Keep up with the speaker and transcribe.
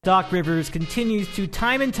Doc Rivers continues to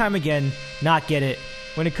time and time again not get it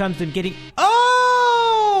when it comes to getting.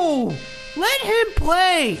 Oh! Let him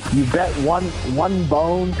play! You bet one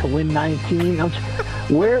bone to win 19.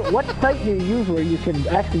 What site do you use where you can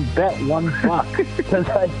actually bet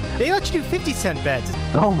 $1? They let you do 50-cent bets.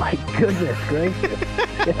 Oh my goodness gracious.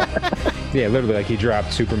 Yeah, literally, like he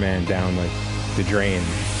dropped Superman down like the drain,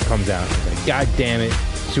 comes out, he's like, God damn it,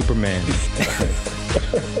 Superman.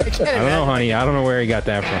 I don't know, honey. I don't know where he got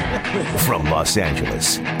that from. From Los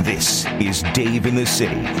Angeles, this is Dave in the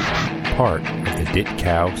City, Part of the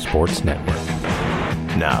DITCOW Sports Network.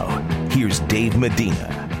 Now, here's Dave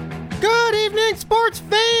Medina. Good evening, sports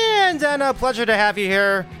fans, and a pleasure to have you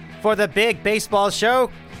here for the big baseball show.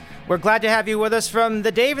 We're glad to have you with us from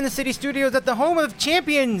the Dave in the City studios at the home of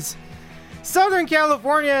champions, Southern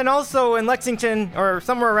California, and also in Lexington, or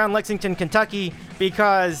somewhere around Lexington, Kentucky,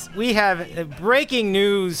 because we have breaking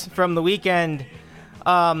news from the weekend.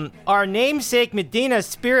 Our namesake Medina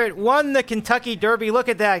Spirit won the Kentucky Derby. Look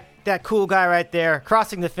at that cool guy right there,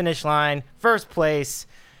 crossing the finish line, first place.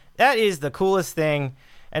 That is the coolest thing.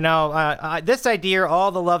 And now, this idea,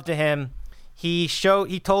 all the love to him. He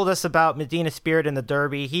told us about Medina Spirit in the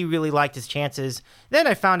Derby. He really liked his chances. Then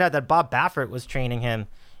I found out that Bob Baffert was training him.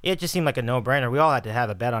 It just seemed like a no-brainer. We all had to have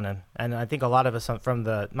a bet on him, and I think a lot of us from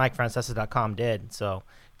the MikeFrancesa.com did. So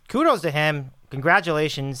kudos to him.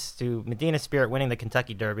 Congratulations to Medina Spirit winning the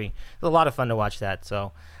Kentucky Derby. It was a lot of fun to watch that.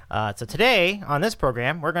 So today on this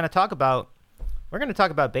program, we're going to talk about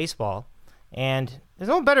baseball, and there's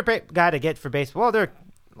no better guy to get for baseball. Well, there are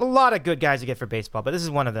a lot of good guys to get for baseball, but this is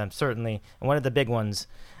one of them, certainly, and one of the big ones.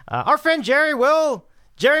 Our friend Gerry Will,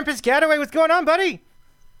 Gerry in Piscataway, what's going on, buddy?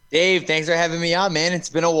 Dave, thanks for having me on, man. It's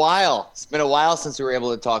been a while. It's been a while since we were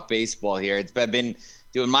able to talk baseball here. I've been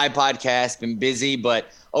doing my podcast, been busy,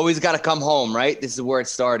 but always got to come home, right? This is where it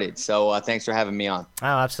started. So thanks for having me on. Oh,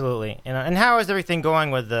 absolutely. And how is everything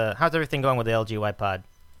going with the LGY Pod?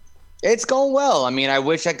 It's going well. I mean, I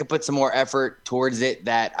wish I could put some more effort towards it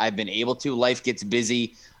that I've been able to. Life gets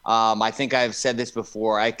busy. I think I've said this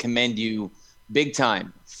before. I commend you big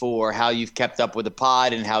time for how you've kept up with the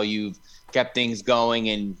pod and how you've kept things going,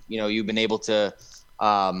 and you've been able to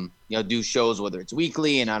do shows, whether it's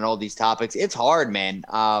weekly and on all these topics. It's hard, man.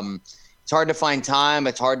 It's hard to find time.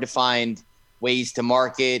 It's hard to find ways to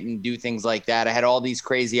market and do things like that. I had all these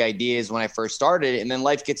crazy ideas when I first started, and then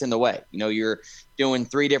life gets in the way. You're doing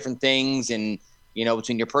 3 different things, and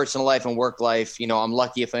between your personal life and work life, I'm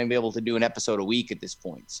lucky if I'm able to do an episode a week at this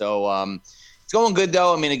point. So it's going good,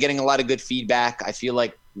 though. I mean, I'm getting a lot of good feedback. I feel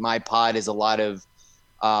like my pod is a lot of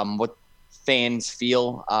what fans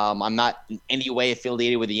feel. I'm not in any way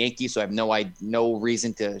affiliated with the Yankees, so I have no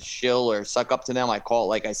reason to shill or suck up to them. I call it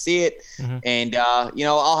like I see it. Mm-hmm. And,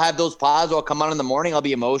 I'll have those pods. I'll come on in the morning. I'll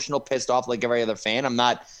be emotional, pissed off like every other fan. I'm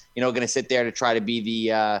not, going to sit there to try to be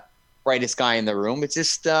the brightest guy in the room. It's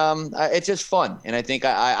just fun. And I think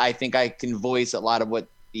I can voice a lot of what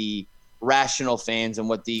the rational fans and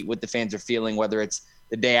what the fans are feeling, whether it's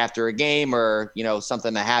the day after a game or,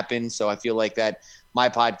 something that happened. So I feel like that my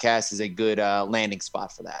podcast is a good landing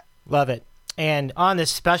spot for that. Love it. And on this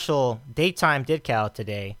special daytime DITCOW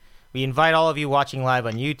today, we invite all of you watching live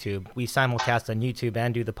on YouTube. We simulcast on YouTube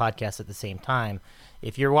and do the podcast at the same time.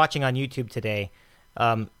 If you're watching on YouTube today,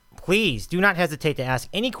 please do not hesitate to ask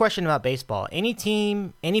any question about baseball, any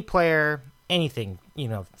team, any player, anything.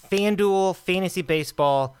 FanDuel, fantasy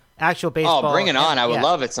baseball, actual baseball. Oh, bring it on. I would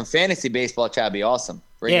love it. Some fantasy baseball chat would be awesome.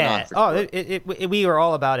 Bring it on. Sure. We are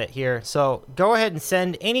all about it here. So go ahead and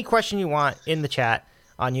send any question you want in the chat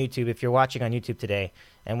on YouTube if you're watching on YouTube today,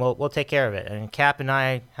 and we'll take care of it. And Cap and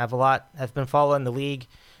I have been following the league,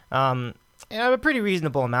 a pretty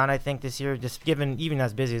reasonable amount, I think, this year, just even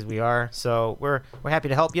as busy as we are. So we're happy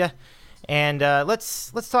to help you. And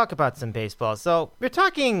let's talk about some baseball. So we're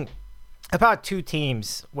talking about 2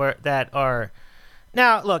 teams that are.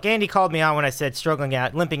 Now, look, Andy called me out when I said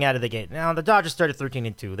limping out of the gate. Now, the Dodgers started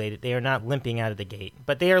 13-2. They are not limping out of the gate,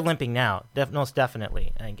 but they are limping now, most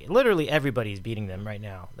definitely. Literally everybody's beating them right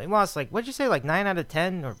now. They lost, what'd you say, 9 out of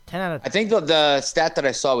 10 or 10 out of 10? I think the stat that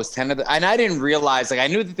I saw was 10 of the – and I didn't realize – I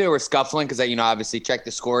knew that they were scuffling because I, obviously check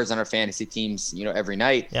the scores on our fantasy teams, every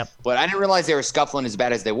night. Yep. But I didn't realize they were scuffling as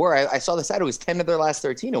bad as they were. I saw the stat. It was 10 of their last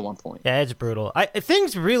 13 at one point. Yeah, it's brutal.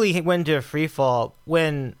 Things really went into a free fall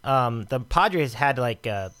when the Padres had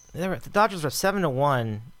the Dodgers were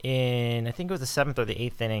 7-1 in, I think it was the 7th or the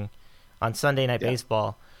 8th inning on Sunday Night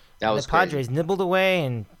Baseball. That was the Padres crazy. Nibbled away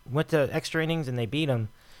and went to extra innings and they beat them.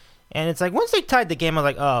 And it's once they tied the game, I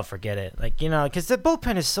was oh, forget it. Because the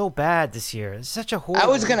bullpen is so bad this year. It's such a horrible.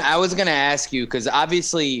 I was gonna ask you because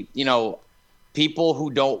obviously, people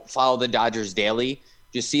who don't follow the Dodgers daily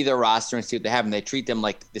just see their roster and see what they have, and they treat them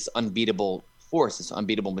like this unbeatable force, this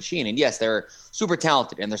unbeatable machine. And yes, they're super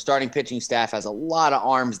talented, and their starting pitching staff has a lot of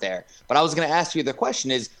arms there. But I was going to ask you, the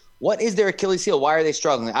question is, what is their Achilles heel? Why are they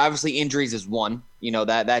struggling? Obviously, injuries is one.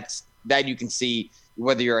 That you can see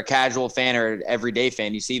whether you're a casual fan or an everyday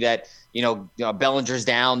fan. You see that Bellinger's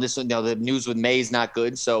down. The news with May's not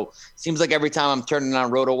good. So it seems like every time I'm turning on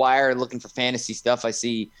RotoWire and looking for fantasy stuff, I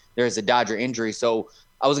see there's a Dodger injury. So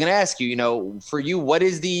I was going to ask you, for you, what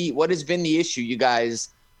has been the issue you guys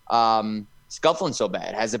scuffling so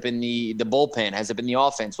bad? Has it been the bullpen? Has it been the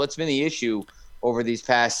offense? What's been the issue over these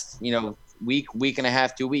past, week and a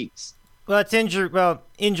half, 2 weeks? Well, it's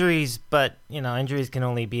injuries, but injuries can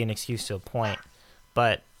only be an excuse to a point.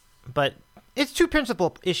 But it's two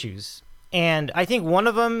principal issues, and I think one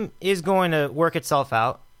of them is going to work itself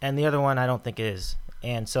out, and the other one I don't think is.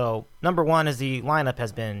 And so number one is the lineup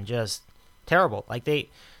has been just terrible. Like they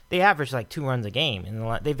averaged like 2 runs a game,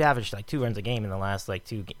 and they've averaged like 2 runs a game in the last like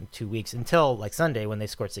 2 weeks until like Sunday when they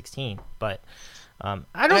scored 16. But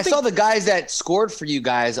I saw the guys that scored for you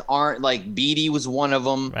guys aren't like Beatty was one of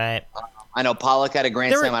them, right? I know Pollock had a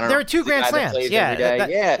grand slam. There were 2 grand slams.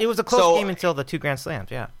 Yeah, it was a close game until the 2 grand slams.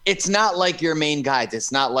 Yeah, it's not like your main guys.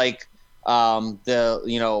 It's not like Seagers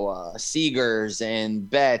and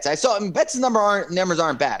Betts. I saw Betts' numbers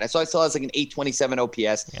aren't bad. I saw it's like an 827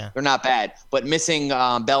 OPS. Yeah. They're not bad, but missing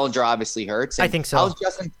Bellinger obviously hurts. I think so. How's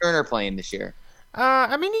Justin Turner playing this year?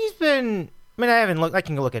 He's been. I haven't looked. I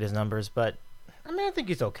can look at his numbers, but I think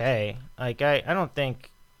he's okay. Like I don't think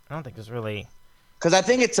there's really. Because I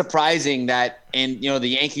think it's surprising that, and the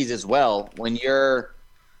Yankees as well, when you're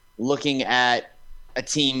looking at a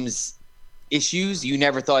team's issues, you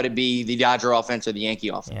never thought it'd be the Dodger offense or the Yankee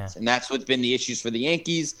offense. Yeah. And that's what's been the issues for the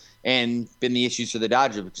Yankees and been the issues for the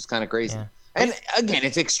Dodgers, which is kind of crazy. Yeah. And again,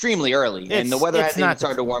 it's extremely early, and the weather hasn't even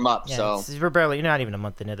started to warm up. Yeah, so you're not even a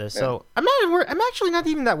month into this. Yeah. So I'm actually not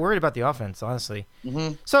even that worried about the offense, honestly.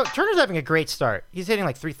 Mm-hmm. So Turner's having a great start. He's hitting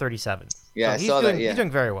like 337. Yeah, so I saw that. Yeah. He's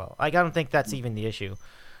doing very well. Like I don't think that's even the issue.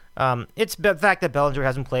 It's the fact that Bellinger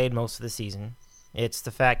hasn't played most of the season. It's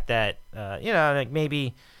the fact that like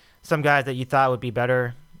maybe some guys that you thought would be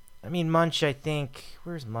better. Munch. I think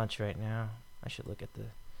where's Munch right now? I should look at the.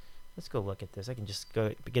 Let's go look at this. I can just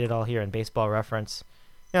go get it all here in Baseball Reference.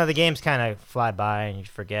 The games kind of fly by and you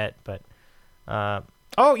forget. But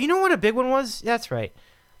you know what a big one was? That's right.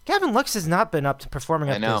 Gavin Lux has not been up to performing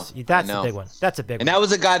up this. That's a big one. That's a big one. And that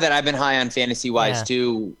was a guy that I've been high on fantasy-wise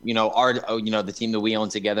too. The team that we own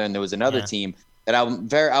together, and there was another team that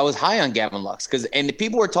I was high on Gavin Lux and the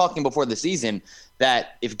people were talking before the season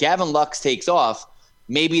that if Gavin Lux takes off,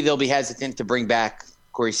 maybe they'll be hesitant to bring back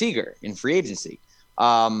Corey Seager in free agency.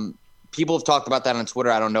 People have talked about that on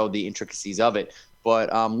Twitter. I don't know the intricacies of it,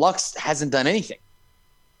 but Lux hasn't done anything.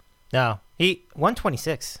 No, he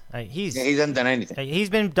 126. He hasn't done anything. He's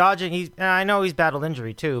been dodging. I know he's battled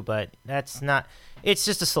injury too, but that's not. It's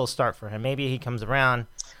just a slow start for him. Maybe he comes around.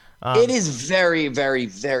 It is very, very,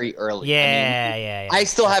 very early. Yeah. I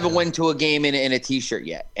still haven't went to a game in a T-shirt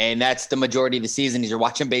yet, and that's the majority of the season. You're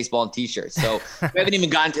watching baseball in T-shirts, so we haven't even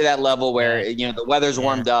gotten to that level where the weather's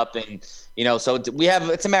warmed up and. So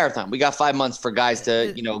it's a marathon. We got 5 months for guys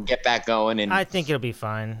to, get back going. And I think it'll be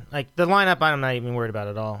fine. Like the lineup, I'm not even worried about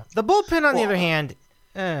at all. The bullpen, on the other hand,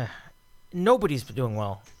 nobody's doing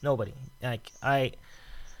well. Nobody.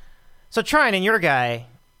 So Trine and your guy,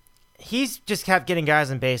 he's just kept getting guys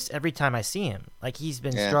on base every time I see him. Like he's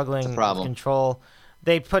been struggling with control.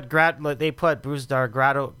 They put Brusdar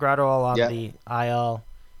Gratterall on the IL,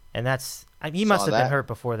 and that's. He must have been hurt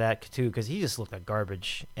before that, too, because he just looked like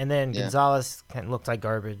garbage. And then Gonzalez looked like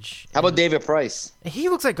garbage. How about David Price? He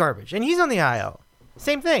looks like garbage, and he's on the IL.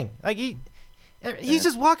 Same thing. Like he's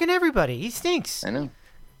just walking everybody. He stinks. I know.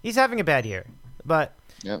 He's having a bad year. But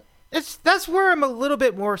that's where I'm a little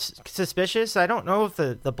bit more suspicious. I don't know if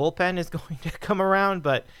the bullpen is going to come around,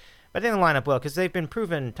 but I think the lineup will, because they've been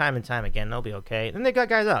proven time and time again they'll be okay. And they got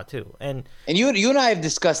guys out too. And you and I have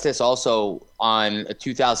discussed this also on a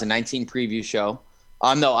 2019 preview show.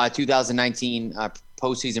 A 2019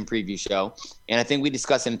 postseason preview show. And I think we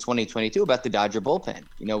discussed in 2022 about the Dodger bullpen.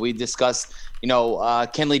 We discussed,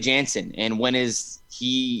 Kenley Jansen and when is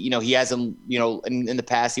he, he hasn't, in the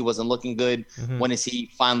past he wasn't looking good. Mm-hmm. When is he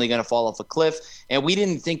finally going to fall off a cliff? And we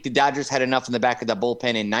didn't think the Dodgers had enough in the back of the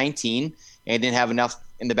bullpen in 19 and didn't have enough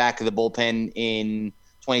in the back of the bullpen in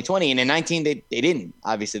 2020, and in 19 they didn't.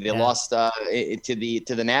 Obviously, they lost to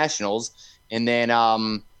the Nationals, and then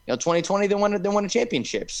 2020 they won a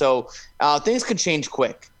championship. So things could change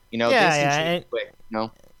quick. Things can change quick.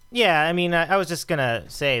 Yeah, I was just gonna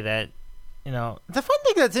say that the fun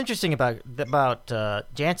thing that's interesting about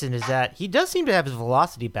Jansen is that he does seem to have his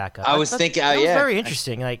velocity back up. I was thinking, that was very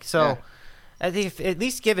interesting. I think at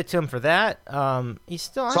least give it to him for that. He's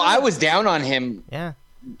still. So I was down on him. Yeah.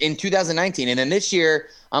 In 2019, and then this year,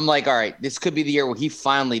 I'm like, all right, this could be the year where he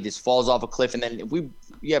finally just falls off a cliff, and then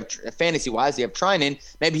you have fantasy-wise, you have Trinan,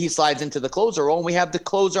 maybe he slides into the closer role, and we have the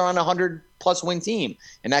closer on a 100-plus win team,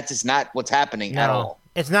 and that's just not what's happening at all.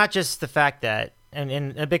 It's not just the fact that, and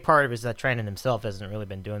a big part of it is that Trinan himself hasn't really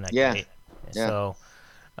been doing that great. Yeah.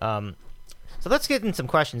 So let's get in some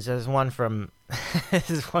questions. There's one from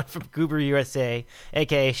Goober USA,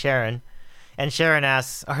 a.k.a. Sharon. And Sharon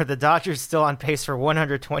asks, are the Dodgers still on pace for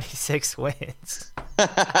 126 wins?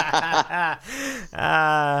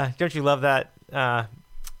 Don't you love that?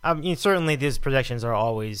 Certainly these predictions are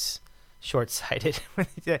always short-sighted.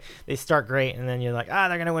 They start great, and then you're like, they're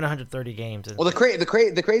going to win 130 games. Well,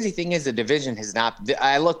 the crazy thing is the division has not –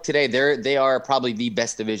 I looked today. They are probably the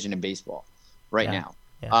best division in baseball right now.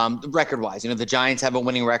 Yeah. Record-wise, the Giants have a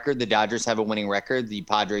winning record, the Dodgers have a winning record, the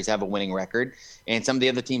Padres have a winning record, and some of the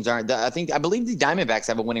other teams aren't. I believe the Diamondbacks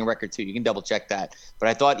have a winning record too. You can double check that, but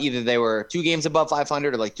I thought either they were 2 games above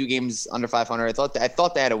 500 or like 2 games under 500. I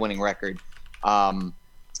thought they had a winning record. Let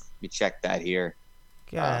me check that here.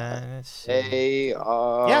 They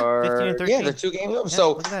are 15 and 13. Yeah, they're 2 games up.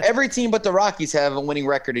 So every team but the Rockies have a winning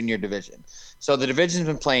record in your division. So the division's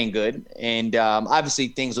been playing good, and obviously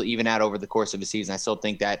things will even out over the course of the season. I still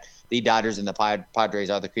think that the Dodgers and the Padres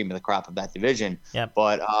are the cream of the crop of that division. Yep.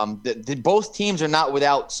 But both teams are not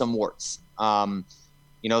without some warts. So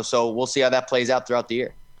we'll see how that plays out throughout the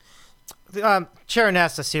year. Sharon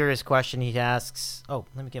asks a serious question. He asks, let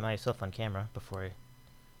me get myself on camera before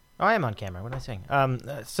I am on camera. What am I saying?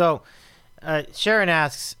 Sharon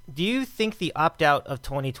asks, do you think the opt-out of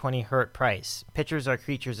 2020 hurt Price? Pitchers are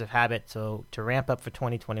creatures of habit, so to ramp up for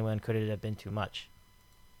 2021, could it have been too much?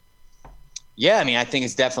 Yeah, I think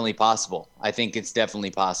it's definitely possible. Obviously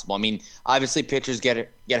pitchers get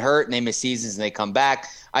hurt and they miss seasons and they come back.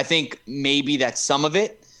 I think maybe that's some of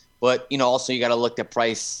it, but, also you got to look at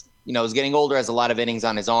Price. He's getting older, has a lot of innings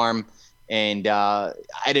on his arm. And I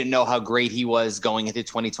didn't know how great he was going into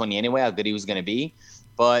 2020 anyway, how good he was going to be.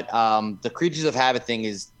 But the creatures of habit thing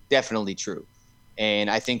is definitely true. And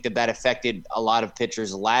I think that affected a lot of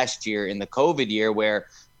pitchers last year in the COVID year where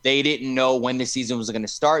they didn't know when the season was going to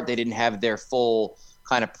start. They didn't have their full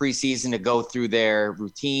kind of preseason to go through their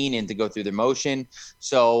routine and to go through their motion.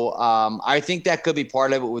 So I think that could be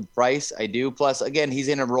part of it with Price. I do. Plus, again, he's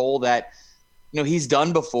in a role that – he's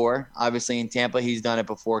done before. Obviously, in Tampa, he's done it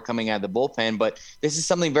before coming out of the bullpen. But this is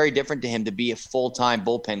something very different to him to be a full-time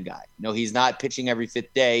bullpen guy. He's not pitching every 5th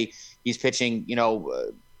day. He's pitching,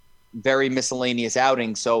 very miscellaneous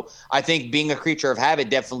outings. So I think being a creature of habit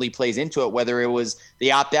definitely plays into it, whether it was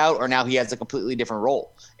the opt-out or now he has a completely different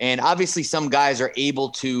role. And obviously, some guys are able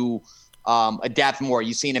to adapt more.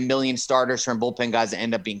 You've seen a million starters from bullpen guys that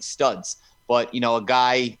end up being studs. But, a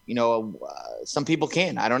guy, some people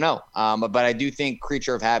can. I don't know. But I do think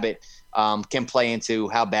creature of habit can play into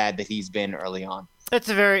how bad that he's been early on.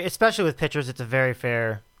 Especially with pitchers, it's a very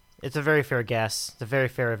fair guess. It's a very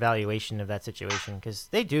fair evaluation of that situation because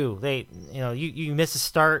you miss a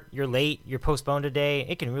start, you're late, you're postponed a day.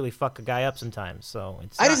 It can really fuck a guy up sometimes. So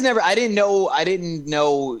I didn't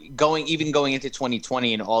know going into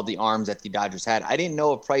 2020 and all the arms that the Dodgers had. I didn't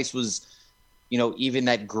know if Price was, even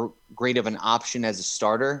that great of an option as a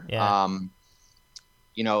starter. Yeah.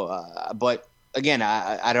 But again,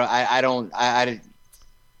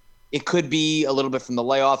 it could be a little bit from the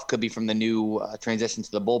layoff, could be from the new transition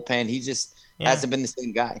to the bullpen. He just hasn't been the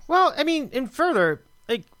same guy. Well, and further,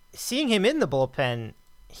 seeing him in the bullpen,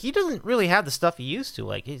 he doesn't really have the stuff he used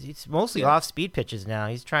to. He's mostly off-speed pitches now.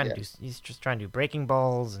 He's just trying to do breaking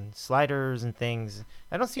balls and sliders and things.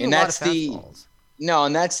 I don't see a lot of fastballs. No,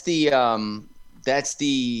 and that's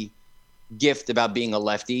the gift about being a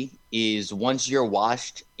lefty is once you're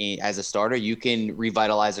washed as a starter, you can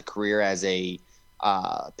revitalize a career as a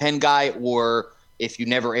pen guy, or if you're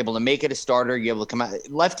never able to make it a starter, you're able to come out.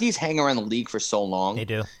 Lefties hang around the league for so long. They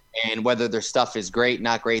do. And whether their stuff is great,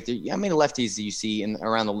 not great, lefties that you see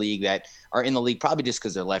around the league that are in the league probably just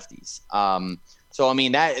because they're lefties. So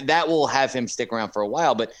that will have him stick around for a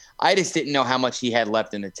while, but I just didn't know how much he had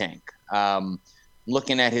left in the tank.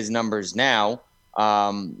 Looking at his numbers now,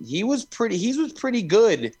 he was pretty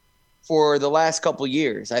good for the last couple of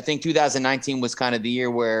years. I think 2019 was kind of the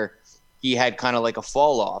year where he had kind of like a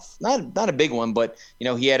fall off. Not a big one, but,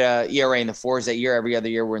 he had a ERA in the 4s that year. Every other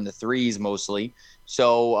year we're in the 3s mostly.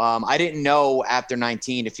 So I didn't know after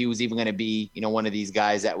 19 if he was even going to be, one of these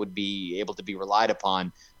guys that would be able to be relied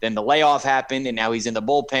upon. Then the layoff happened, and now he's in the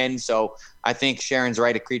bullpen. So I think Sharon's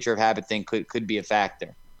right, a creature of habit thing could be a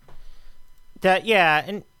factor.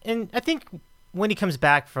 And I think when he comes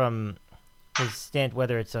back from his stint,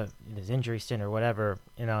 whether it's his injury stint or whatever,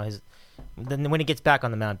 then when he gets back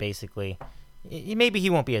on the mound, basically, maybe he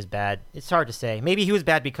won't be as bad. It's hard to say. Maybe he was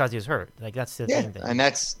bad because he was hurt. Like that's the thing. And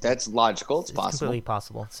that's logical. It's possible. Completely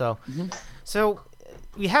possible. So, so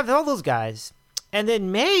we have all those guys, and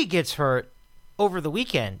then May gets hurt over the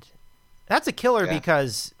weekend. That's a killer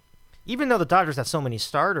because even though the Dodgers have so many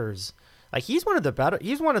starters, like he's one of the better.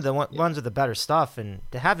 He's one of the ones with the better stuff, and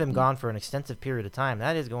to have him gone for an extensive period of time,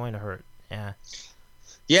 that is going to hurt. Yeah.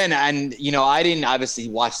 Yeah, and I didn't obviously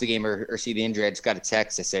watch the game or see the injury. I just got a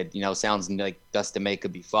text that said, sounds like Dustin May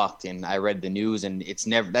could be fucked. And I read the news, and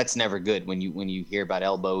that's never good when you hear about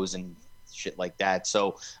elbows and shit like that.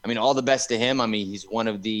 So I mean, all the best to him. I mean, he's one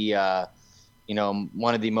of the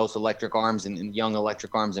one of the most electric arms and young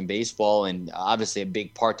electric arms in baseball, and obviously a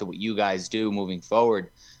big part to what you guys do moving forward.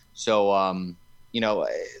 So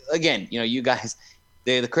again, you guys.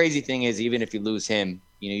 The crazy thing is, even if you lose him,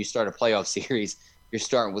 you start a playoff series. You're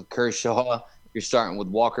starting with Kershaw, you're starting with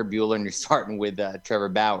Walker Buehler, and you're starting with Trevor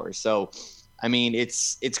Bauer. So, I mean,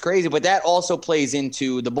 it's crazy. But that also plays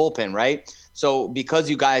into the bullpen, right? So because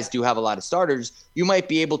you guys do have a lot of starters, you might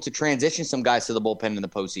be able to transition some guys to the bullpen in the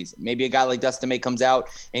postseason. Maybe a guy like Dustin May comes out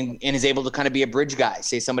and is able to kind of be a bridge guy.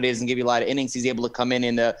 Say somebody doesn't give you a lot of innings, he's able to come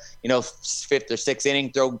in the 5th or 6th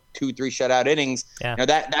inning, throw 2-3 shutout innings. Yeah.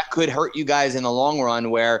 That could hurt you guys in the long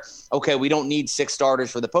run where, okay, we don't need 6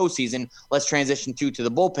 starters for the postseason. Let's transition 2 to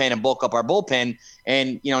the bullpen and bulk up our bullpen.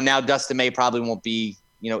 And, now Dustin May probably won't be,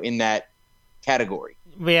 in that category.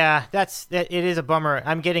 Yeah, it is a bummer.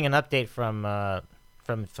 I'm getting an update from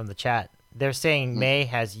the chat. They're saying May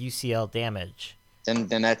has UCL damage. Then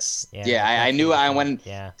that's I knew when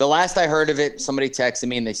the last I heard of it, somebody texted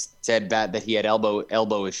me and they said that he had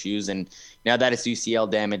elbow issues, and now that it's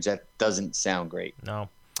UCL damage, that doesn't sound great. No,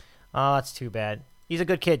 oh, that's too bad. He's a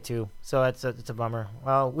good kid too, so it's a bummer.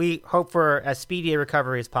 Well, we hope for as speedy a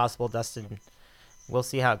recovery as possible, Dustin. We'll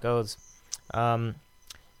see how it goes.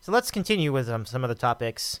 So let's continue with some of the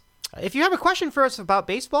topics. If you have a question for us about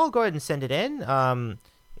baseball, go ahead and send it in.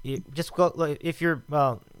 Just go, if you're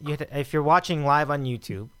watching live on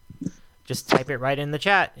YouTube, just type it right in the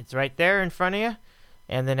chat. It's right there in front of you,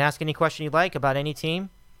 and then ask any question you'd like about any team.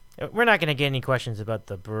 We're not going to get any questions about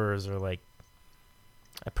the Brewers or I'm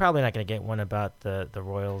probably not going to get one about the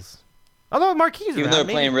Royals. Although Marquis, even though they're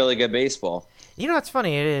playing really good baseball. It's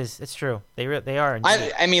funny. It is. It's true. They are.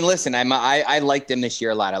 I mean, listen. I liked them this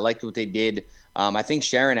year a lot. I liked what they did. I think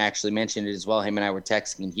Sharon actually mentioned it as well. Him and I were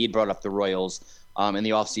texting. He had brought up the Royals in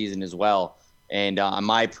the offseason as well. And on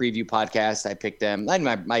my preview podcast, I picked them.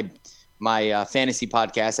 My fantasy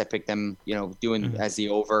podcast, I picked them. Doing as the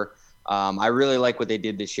over. I really like what they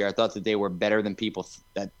did this year. I thought that they were better than people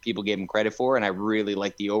gave them credit for, and I really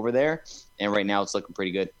like the over there. And right now, it's looking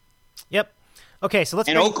pretty good. Yep. Okay, so let's.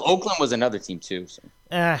 And Oakland was another team too. So.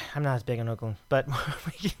 I'm not as big on Oakland, but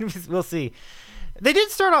we'll see. They did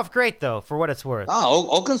start off great though, for what it's worth. Oh,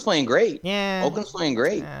 Oakland's playing great. Yeah, Oakland's playing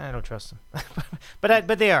great. I don't trust them,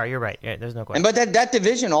 but they are. You're right. Yeah, there's no question. But that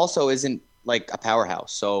division also isn't like a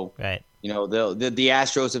powerhouse. So right. The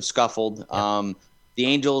Astros have scuffled. Yep. The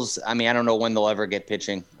Angels, I mean, I don't know when they'll ever get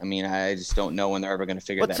pitching. I mean, I just don't know when they're ever going to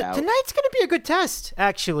figure that out. Tonight's going to be a good test,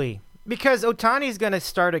 actually. Because Ohtani's going to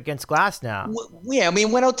start against Glass now. Yeah, I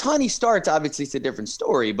mean, when Ohtani starts, obviously it's a different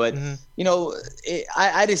story. But,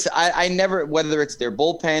 I never, whether it's their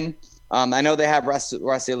bullpen, I know they have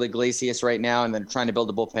Raisel Iglesias right now, and they're trying to build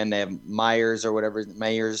a bullpen. They have Myers.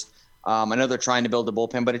 I know they're trying to build a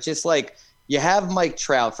bullpen, but it's just like you have Mike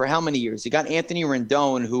Trout for how many years? You got Anthony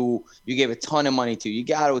Rendon, who you gave a ton of money to. You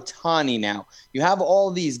got Ohtani now. You have all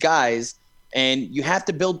these guys. And you have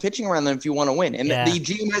to build pitching around them if you want to win. And the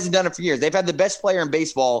GM hasn't done it for years. They've had the best player in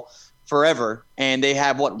baseball forever, and they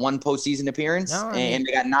have, one postseason appearance, and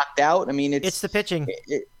they got knocked out. I mean, it's the pitching.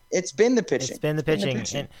 It's been the pitching.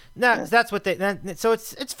 And that's what so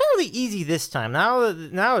it's fairly easy this time.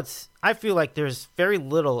 Now I feel like there's very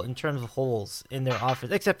little in terms of holes in their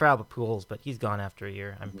offense, except for Albert Pujols, but he's gone after a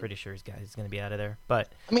year. I'm pretty sure he's going to be out of there.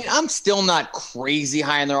 But I mean, I'm still not crazy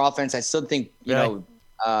high on their offense. I still think,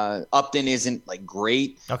 Upton isn't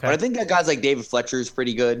great, but I think that guys like David Fletcher is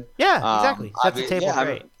pretty good. Yeah, exactly. Sets the table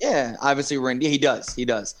great. Obviously he does.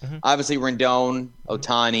 Mm-hmm. Obviously Rendon,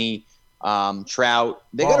 Ohtani, Trout.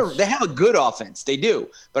 They have a good offense. They do.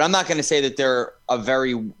 But I'm not going to say that they're a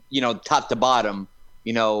very, top to bottom,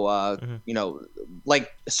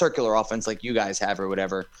 like a circular offense like you guys have or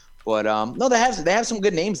whatever. But no, they have some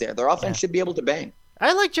good names there. Their offense should be able to bang.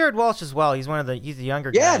 I like Jared Walsh as well. He's he's the younger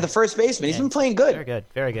guy. Yeah, the first baseman. He's been playing good. Very good.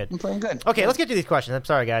 Very good. Been playing good. Okay, let's get to these questions. I'm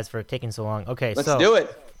sorry, guys, for taking so long. Okay, let's do it.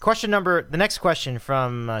 The next question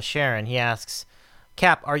from Sharon. He asks,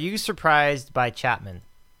 Cap, are you surprised by Chapman?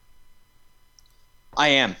 I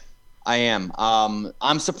am.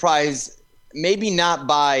 I'm surprised, maybe not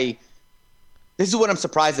by – this is what I'm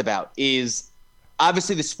surprised about is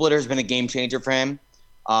obviously the splitter has been a game changer for him.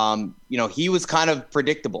 He was kind of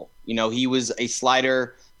predictable. He was a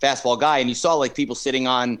slider fastball guy, and you saw like people sitting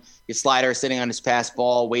on his slider, sitting on his pass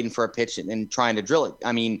ball, waiting for a pitch and trying to drill it.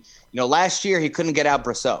 I mean, last year he couldn't get out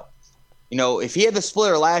Brosseau. If he had the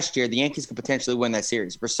splitter last year, the Yankees could potentially win that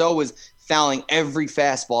series. Brosseau was fouling every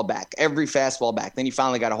fastball back. Then he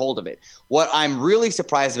finally got a hold of it. What I'm really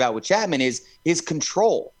surprised about with Chapman is his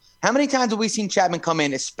control. How many times have we seen Chapman come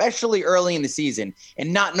in, especially early in the season,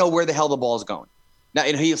 and not know where the hell the ball's going? Now,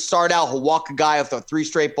 he'll start out, he'll walk a guy off the 3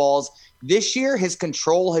 straight balls. This year, his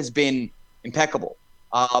control has been impeccable.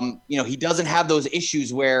 He doesn't have those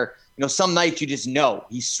issues where, some nights you just know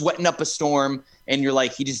he's sweating up a storm and you're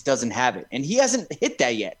like, he just doesn't have it. And he hasn't hit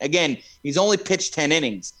that yet. Again, he's only pitched 10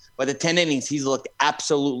 innings. But the 10 innings, he's looked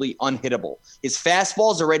absolutely unhittable. His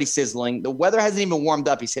fastball's already sizzling. The weather hasn't even warmed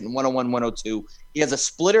up. He's hitting 101, 102. He has a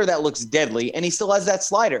splitter that looks deadly, and he still has that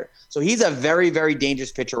slider. So he's a very, very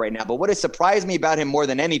dangerous pitcher right now. But what has surprised me about him more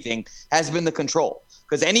than anything has been the control.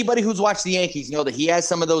 Because anybody who's watched the Yankees know that he has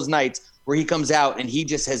some of those nights where he comes out and he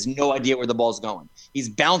just has no idea where the ball's going. He's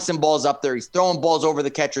bouncing balls up there. He's throwing balls over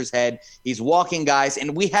the catcher's head. He's walking guys,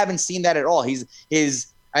 and we haven't seen that at all.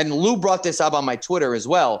 And Lou brought this up on my Twitter as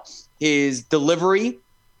well. His delivery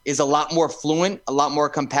is a lot more fluent, a lot more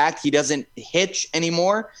compact. He doesn't hitch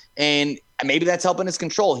anymore, and maybe that's helping his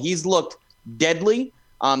control. He's looked deadly.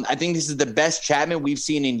 I think this is the best Chapman we've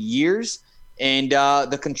seen in years, and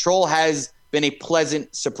the control has been a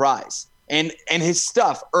pleasant surprise. And his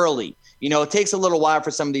stuff early. It takes a little while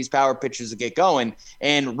for some of these power pitchers to get going,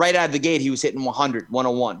 and right out of the gate, he was hitting 100,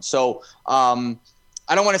 101. So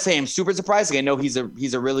I don't want to say I'm super surprised. I know he's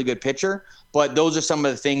a really good pitcher, but those are some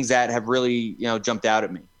of the things that have really jumped out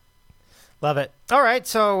at me. Love it. All right,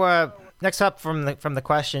 so next up from the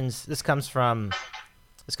questions, this comes from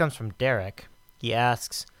Derek. He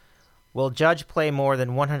asks, "Will Judge play more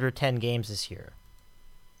than 110 games this year?"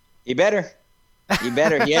 He better. He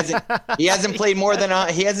hasn't played more than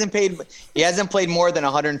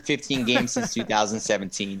 115 games since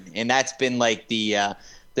 2017, and that's been like the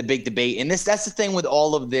big debate. And that's the thing with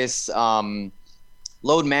all of this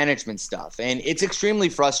load management stuff, and it's extremely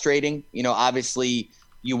frustrating. Obviously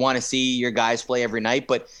you want to see your guys play every night,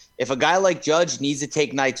 but if a guy like Judge needs to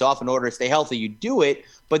take nights off in order to stay healthy, you do it.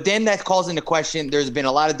 But then that calls into question. There's been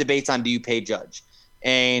a lot of debates on, do you pay Judge?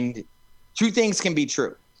 And two things can be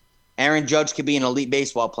true. Aaron Judge could be an elite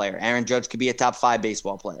baseball player. Aaron Judge could be a top 5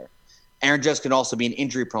 baseball player. Aaron Judge could also be an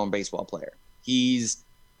injury-prone baseball player. He's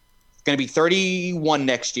going to be 31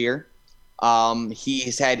 next year.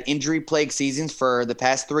 He's had injury-plagued seasons for the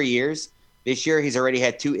past 3 years. This year, he's already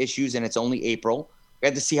had 2 issues, and it's only April. We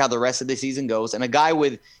have to see how the rest of the season goes. And a guy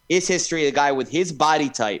with his history, a guy with his body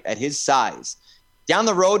type, at his size, down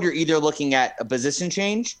the road, you're either looking at a position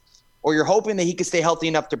change or you're hoping that he can stay healthy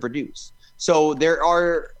enough to produce. So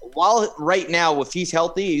while right now, if he's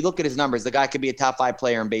healthy, you look at his numbers, the guy could be a top 5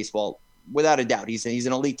 player in baseball, without a doubt. He's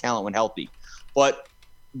an elite talent when healthy. But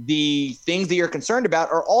the things that you're concerned about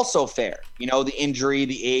are also fair. The injury,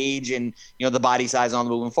 the age, and, the body size on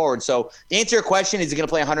moving forward. So to answer your question, is he going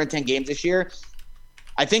to play 110 games this year?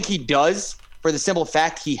 I think he does, for the simple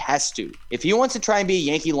fact he has to. If he wants to try and be a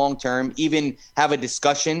Yankee long-term, even have a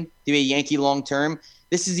discussion to be a Yankee long-term,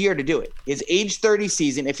 this is the year to do it. His age 30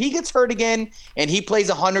 season, if he gets hurt again and he plays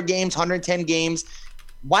 100 games, 110 games,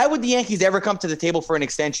 why would the Yankees ever come to the table for an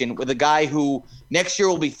extension with a guy who next year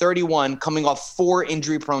will be 31 coming off 4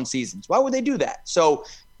 injury-prone seasons? Why would they do that? So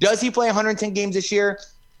does he play 110 games this year?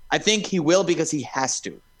 I think he will because he has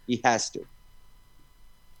to. He has to.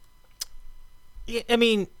 Yeah, I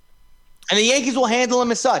mean... And the Yankees will handle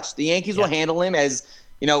him as such. The Yankees will handle him as...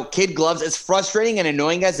 kid gloves, as frustrating and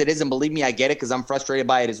annoying as it is, and believe me, I get it because I'm frustrated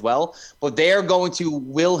by it as well, but they are going to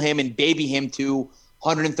will him and baby him to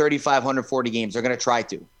 135, 140 games. They're going to try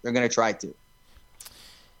to.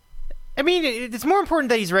 I mean, it's more important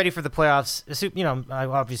that he's ready for the playoffs.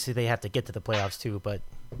 Obviously they have to get to the playoffs too, but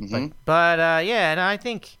yeah, and I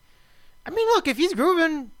think, look, if he's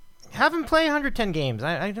grooving, have him play 110 games.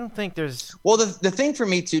 I don't think there's. Well, the thing for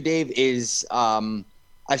me too, Dave, is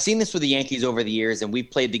I've seen this with the Yankees over the years, and we've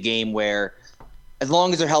played the game where as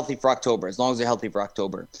long as they're healthy for October,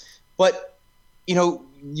 but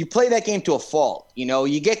you play that game to a fault.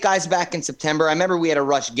 You get guys back in September. I remember we had to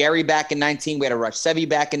rush Gerry back in 19. We had to rush Sevy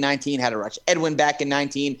back in 19. Had to rush Edwin back in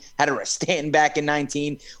 19. Had to rush Stanton back in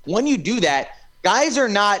 19. When you do that, guys are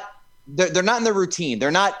not – they're not in their routine.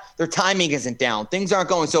 They're not – their timing isn't down. Things aren't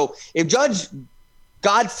going. So if Judge,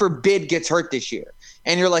 God forbid, gets hurt this year,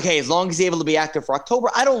 and you're like, hey, as long as he's able to be active for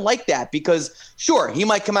October, I don't like that because, sure, he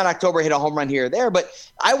might come out October, hit a home run here or there, but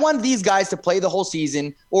I want these guys to play the whole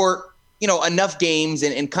season or – enough games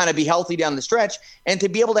and kind of be healthy down the stretch and to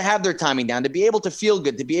be able to have their timing down, to be able to feel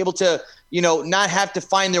good, to be able to, not have to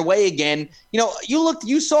find their way again.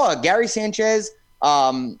 You saw Gary Sanchez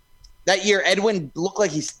that year. Edwin looked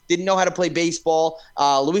like he didn't know how to play baseball.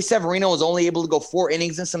 Luis Severino was only able to go 4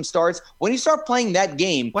 innings and some starts. When you start playing that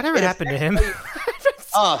game, whatever happened to him?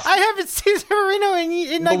 I haven't seen Severino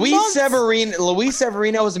in like Luis months. Luis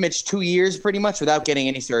Severino was missed 2 years pretty much without getting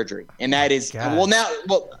any surgery. And that is,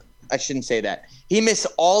 I shouldn't say that. He missed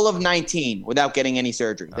all of 19 without getting any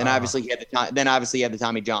surgery. Then obviously he had the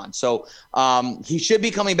Tommy John. So he should be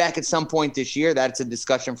coming back at some point this year. That's a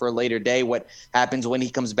discussion for a later day. What happens when he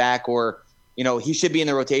comes back, or he should be in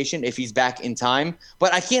the rotation if he's back in time.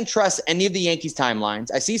 But I can't trust any of the Yankees timelines.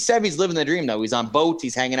 I see Sevy's living the dream though. He's on boats.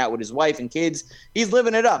 He's hanging out with his wife and kids. He's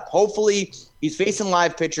living it up. Hopefully he's facing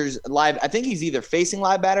live pitchers. I think he's either facing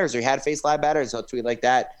live batters or he had faced live batters. I'll tweet like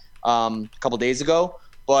that a couple days ago.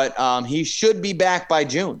 But he should be back by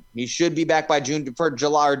June. He should be back by June for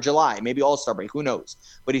July, maybe All-Star break. Who knows?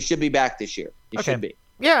 But he should be back this year. He should be.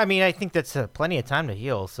 Yeah, I mean, I think that's plenty of time to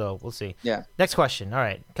heal, so we'll see. Yeah. Next question. All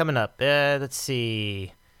right, coming up. Let's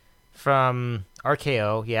see. From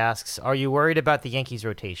RKO, he asks, are you worried about the Yankees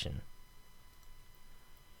rotation?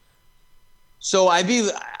 So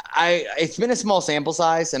it's been a small sample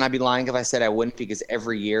size, and I'd be lying if I said I wouldn't, because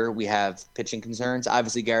every year we have pitching concerns.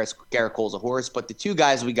 Obviously, Garrett Cole's a horse, but the two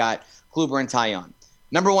guys we got, Kluber and Taillon.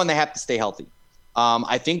 Number one, they have to stay healthy.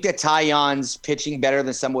 I think that Taillon's pitching better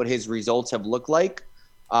than some of what his results have looked like.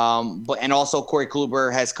 And also Corey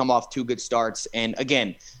Kluber has come off 2 good starts. And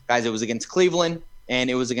again, guys, it was against Cleveland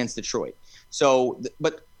and it was against Detroit.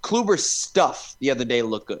 But Kluber's stuff the other day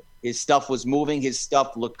looked good. His stuff was moving. His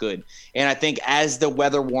stuff looked good. And I think as the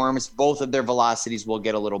weather warms, both of their velocities will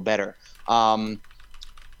get a little better. Am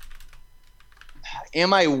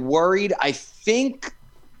I worried? I think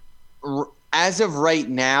as of right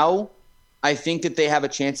now, I think that they have a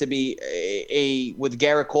chance to be with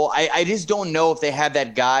Gerrit Cole. I just don't know if they have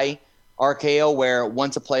that guy, RKO, where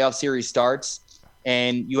once a playoff series starts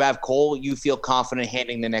and you have Cole, you feel confident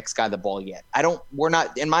handing the next guy the ball yet. We're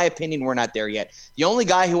not, in my opinion, we're not there yet. The only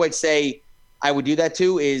guy who I'd say I would do that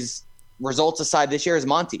to is, results aside this year, is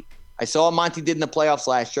Monty. I saw what Monty did in the playoffs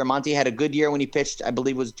last year. Monty had a good year when he pitched, I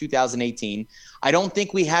believe it was 2018. I don't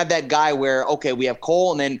think we have that guy where, okay, we have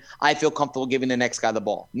Cole and then I feel comfortable giving the next guy the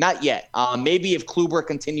ball. Not yet. Maybe if Kluber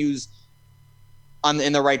continues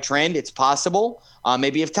in the right trend, it's possible.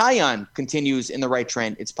 Maybe if Taillon continues in the right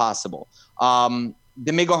trend, it's possible.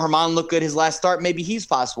 Domingo Germán looked good his last start. Maybe he's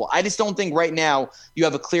possible. I just don't think right now you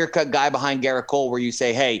have a clear-cut guy behind Gerrit Cole where you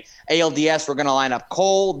say, hey, ALDS, we're going to line up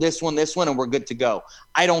Cole, this one, and we're good to go.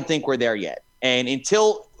 I don't think we're there yet. And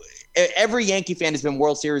until every Yankee fan has been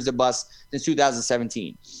World Series or bust since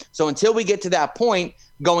 2017. So until we get to that point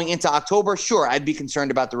going into October, sure, I'd be concerned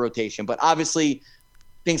about the rotation. But obviously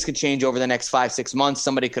things could change over the next 5-6 months.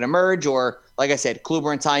 Somebody could emerge, or like I said,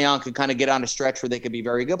 Kluber and Taillon could kind of get on a stretch where they could be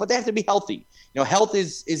very good, but they have to be healthy. Health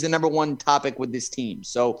is the number one topic with this team.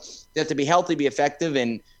 So they have to be healthy, be effective,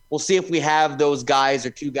 and we'll see if we have those guys or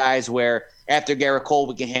 2 guys where after Gerrit Cole,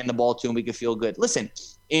 we can hand the ball to and we can feel good. Listen,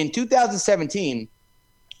 in 2017,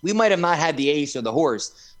 we might have not had the ace or the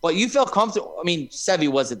horse, but you felt comfortable. I mean, Sevy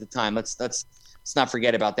was at the time. Let's not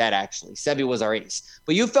forget about that, actually. Sevy was our ace.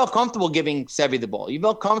 But you felt comfortable giving Sevy the ball. You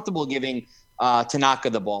felt comfortable giving Tanaka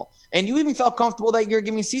the ball. And you even felt comfortable that you're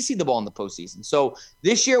giving CeCe the ball in the postseason. So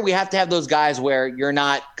this year we have to have those guys where you're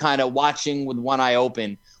not kind of watching with one eye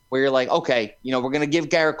open, where you're like, okay, we're going to give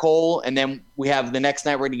Gerrit Cole, and then we have the next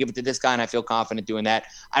night we're going to give it to this guy, and I feel confident doing that.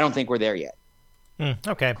 I don't think we're there yet.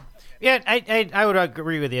 Okay. Yeah, I would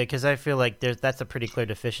agree with you, because I feel like that's a pretty clear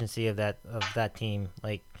deficiency of that team.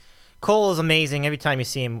 Like, Cole is amazing. Every time you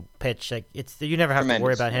see him pitch, like you never have to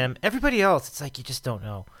worry about him. Everybody else, it's like you just don't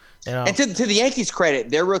know. And to the Yankees' credit,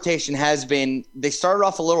 their rotation has been. They started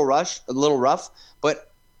off a little rough,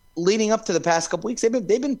 but leading up to the past couple weeks,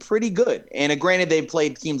 they've been pretty good. And granted, they've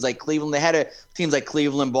played teams like Cleveland. They had teams like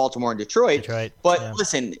Cleveland, Baltimore, and Detroit. But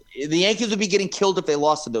listen, the Yankees would be getting killed if they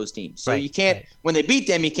lost to those teams. So you can't when they beat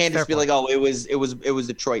them, you can't just be like, oh, it was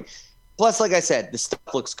Detroit. Plus, like I said, the stuff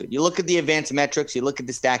looks good. You look at the advanced metrics, you look at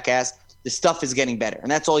the StatCast, the stuff is getting better,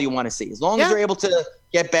 and that's all you want to see. As long as you're able to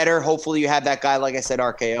get better, hopefully you have that guy, like I said,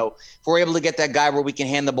 RKO. If we're able to get that guy where we can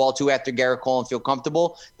hand the ball to after Garrett Cole and feel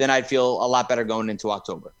compeable, then I'd feel a lot better going into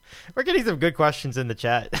October. We're getting some good questions in the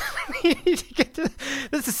chat. Let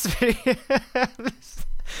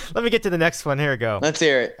me get to the next one. Here we go. Let's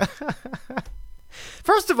hear it.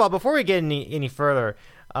 First of all, before we get any further,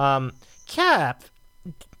 Cap,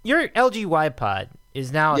 your LGY Pod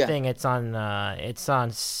is now a thing. It's on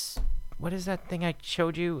what is that thing I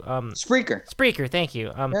showed you? Spreaker. Spreaker, thank you.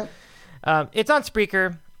 It's on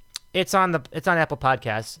Spreaker. It's on Apple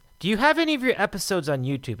Podcasts. Do you have any of your episodes on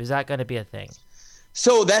YouTube? Is that going to be a thing?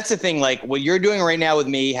 So that's the thing. Like what you're doing right now with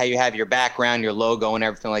me, how you have your background, your logo, and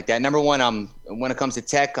everything like that. Number one, when it comes to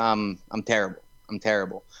tech, I'm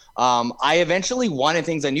terrible. I eventually wanted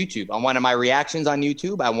things on YouTube. I wanted my reactions on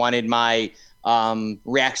YouTube. I wanted my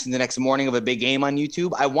reaction the next morning of a big game on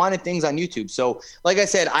YouTube. I wanted things on YouTube. So like I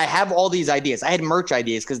said, I have all these ideas. I had merch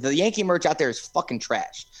ideas because the Yankee merch out there is fucking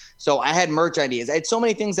trash. So I had merch ideas. I had so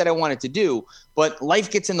many things that I wanted to do, but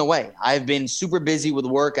life gets in the way. I've been super busy with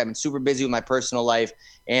work. I've been super busy with my personal life,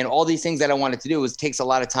 and all these things that I wanted to do takes a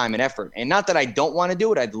lot of time and effort. And not that I don't want to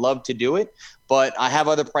do it. I'd love to do it, but I have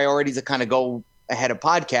other priorities that kind of go ahead of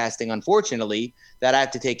podcasting, unfortunately, that I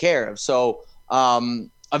have to take care of. So,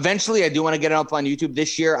 eventually, I do want to get it up on YouTube.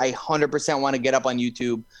 This year, I 100% want to get up on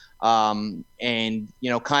YouTube and,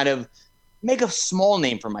 kind of make a small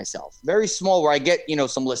name for myself. Very small, where I get,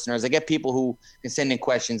 some listeners. I get people who can send in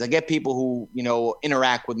questions. I get people who,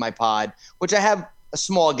 interact with my pod, which I have a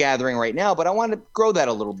small gathering right now, but I want to grow that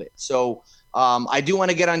a little bit. So I do want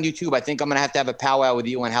to get on YouTube. I think I'm going to have a powwow with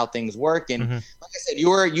you on how things work. And like I said,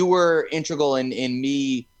 you were integral in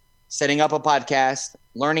me setting up a podcast,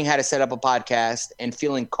 learning how to set up a podcast, and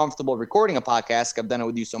feeling comfortable recording a podcast. I've done it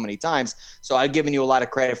with you so many times. So I've given you a lot of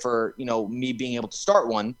credit for, me being able to start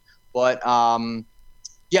one. But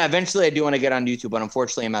eventually I do want to get on YouTube, but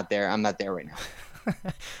unfortunately I'm not there. I'm not there right now.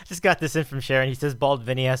 Just got this in from Sharon. He says Bald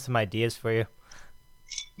Vinny has some ideas for you.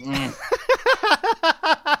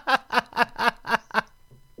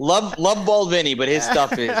 Love Bald Vinny, but his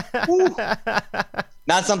stuff is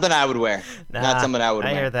not something I would wear. Not something I would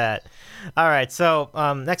wear. I hear that. All right, so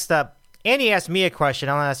next up, Andy asked me a question.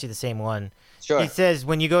 I'll ask you the same one. Sure. He says,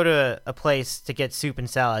 when you go to a place to get soup and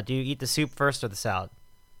salad, do you eat the soup first or the salad?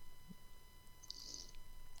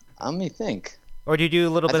 Let me think. Or do you do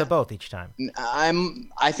a little bit of both each time?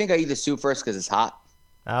 I think I eat the soup first because it's hot.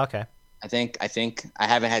 Oh, okay. I think I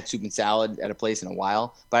haven't had soup and salad at a place in a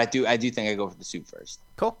while, but I do think I go for the soup first.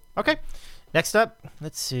 Cool. Okay. Next up,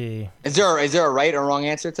 let's see. Is there a right or wrong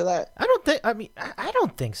answer to that? I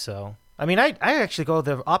don't think so. I mean, I actually go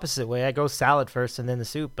the opposite way. I go salad first and then the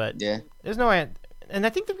soup, but there's no way. And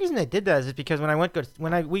I think the reason I did that is because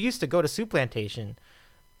we used to go to Soup Plantation,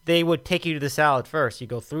 they would take you to the salad first. You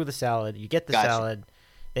go through the salad, you get the salad,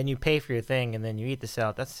 then you pay for your thing, and then you eat the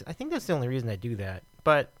salad. I think that's the only reason I do that.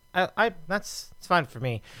 But it's fine for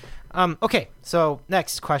me. Okay, so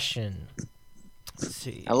next question. Let's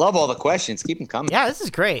see. I love all the questions. Keep them coming. Yeah, this is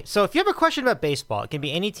great. So if you have a question about baseball, it can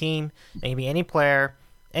be any team, it can be any player,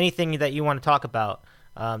 anything that you want to talk about.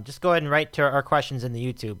 Just go ahead and write to our questions in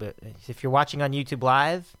the YouTube. If you're watching on YouTube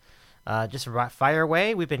Live, just fire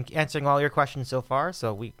away. We've been answering all your questions so far,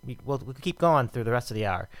 so we'll keep going through the rest of the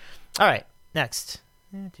hour. All right, next.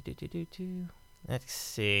 Let's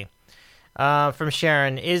see. From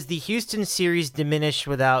Sharon, is the Houston series diminished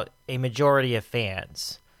without a majority of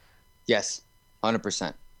fans? Yes,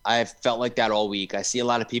 100%. I've felt like that all week. I see a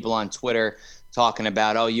lot of people on Twitter talking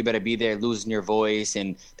about, oh, you better be there, losing your voice.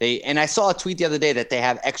 And I saw a tweet the other day that they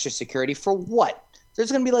have extra security for what?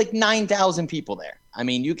 There's going to be like 9,000 people there. I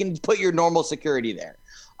mean, you can put your normal security there.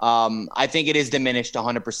 I think it is diminished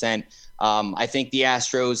 100%. I think the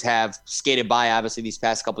Astros have skated by, obviously, these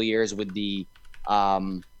past couple of years with the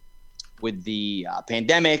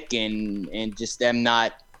pandemic and just them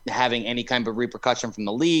not having any kind of repercussion from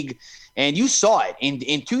the league. And you saw it in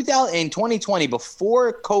 2020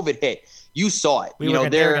 before COVID hit. You saw it. They were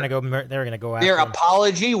going to go after their him.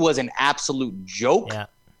 Apology was an absolute joke. Yeah.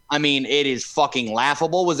 I mean, it is fucking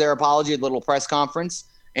laughable. Was their apology at the little press conference?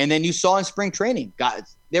 And then you saw in spring training,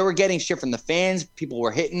 they were getting shit from the fans. People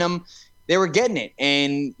were hitting them. They were getting it.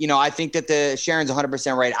 And, I think that the Sharon's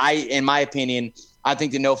 100% right. In my opinion, I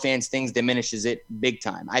think the no fans things diminishes it big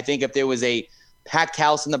time. I think if there was a packed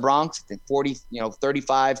house in the Bronx, I think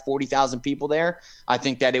 40,000 people there. I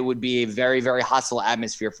think that it would be a very, very hostile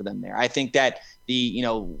atmosphere for them there. I think that the,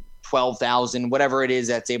 12,000, whatever it is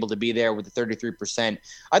that's able to be there with the 33%,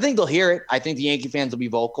 I think they'll hear it. I think the Yankee fans will be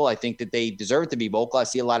vocal. I think that they deserve to be vocal. I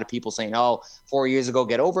see a lot of people saying, 4 years ago,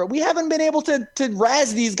 get over it. We haven't been able to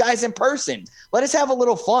razz these guys in person. Let us have a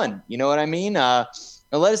little fun. You know what I mean? Let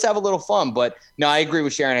us have a little fun. But no, I agree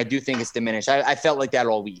with Sharon. I do think it's diminished. I felt like that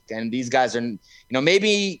all week. And these guys are,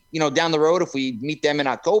 maybe, down the road, if we meet them in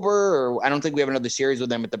October, or I don't think we have another series with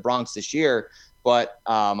them at the Bronx this year. But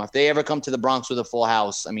if they ever come to the Bronx with a full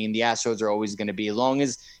house, I mean, the Astros are always going to be, as long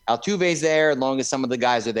as Altuve's there, as long as some of the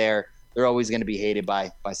guys are there, they're always going to be hated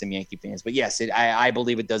by some Yankee fans. But yes, I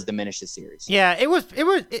believe it does diminish the series. Yeah, it was.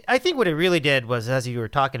 I think what it really did was, as you were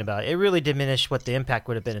talking about, it really diminished what the impact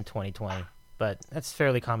would have been in 2020. But that's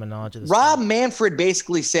fairly common knowledge of this. Rob Manfred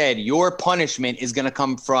basically said your punishment is going to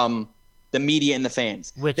come from the media and the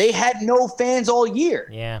fans. Which they had no fans all year.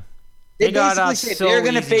 Yeah, they basically said they're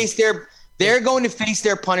going to face their. They're going to face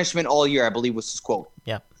their punishment all year, I believe was his quote.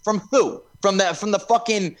 Yeah. From who? From the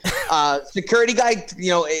fucking security guy,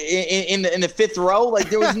 in the fifth row. Like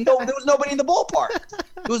there was nobody in the ballpark.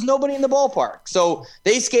 There was nobody in the ballpark. So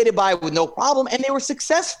they skated by with no problem, and they were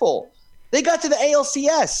successful. They got to the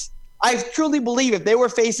ALCS. I truly believe if they were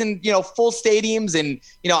facing full stadiums and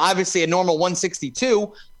obviously a normal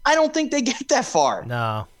 162, I don't think they get that far.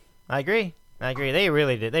 No, I agree. They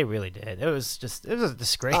really did. It was a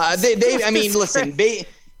disgrace. Listen,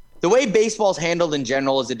 the way baseball's handled in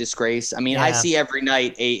general is a disgrace. I mean, yeah. I see every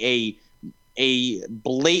night a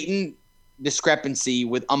blatant discrepancy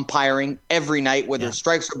with umpiring every night, whether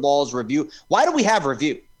strikes or balls, review. Why do we have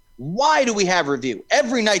review?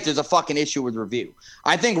 Every night there's a fucking issue with review.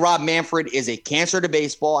 I think Rob Manfred is a cancer to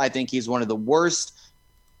baseball. I think he's one of the worst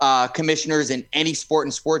commissioners in any sport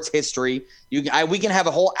in sports history. We can have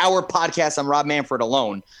a whole hour podcast on Rob Manfred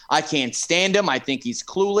alone. I can't stand him. I think he's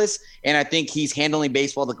clueless, and I think he's handling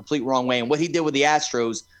baseball the complete wrong way. And what he did with the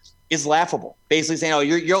Astros is laughable. Basically saying,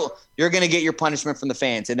 you're going to get your punishment from the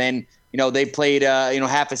fans, and then they played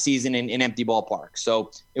half a season in empty ballparks. So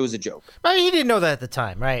it was a joke. I mean, he didn't know that at the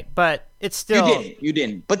time, right? But it's still you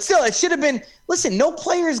didn't. But still, it should have been. Listen, no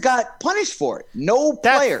players got punished for it.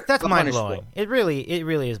 That's mind blowing. It really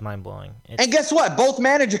is mind blowing. And guess what? Both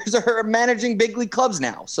managers are managing big league clubs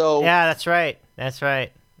now. So yeah, that's right.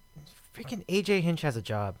 Freaking AJ Hinch has a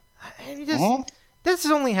job. This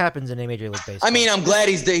only happens in a Major League Baseball. I mean, I'm glad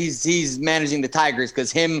he's managing the Tigers,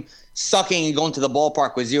 because him sucking and going to the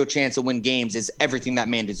ballpark with zero chance to win games is everything that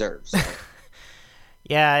man deserves.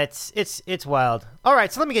 Yeah, it's wild. All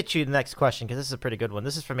right, so let me get you the next question, because this is a pretty good one.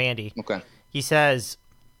 This is from Andy. Okay. He says,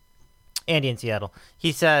 Andy in Seattle.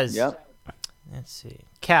 He says, yep. Let's see.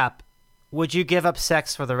 Cap, would you give up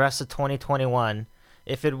sex for the rest of 2021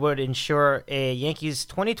 if it would ensure a Yankees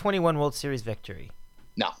 2021 World Series victory?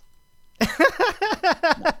 No.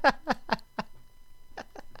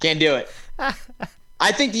 Can't do it.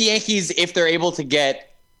 I think the Yankees, if they're able to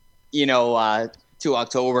get, to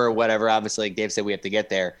October or whatever, obviously, like Dave said, we have to get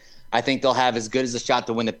there. I think they'll have as good as a shot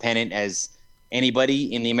to win the pennant as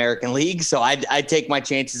anybody in the American League. So I'd take my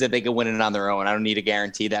chances that they can win it on their own. I don't need a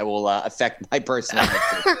guarantee that will affect my personal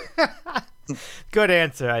Good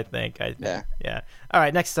answer, I think. Yeah. All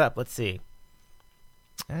right, next up, let's see.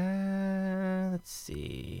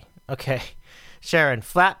 Okay. Sharon,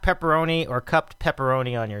 flat pepperoni or cupped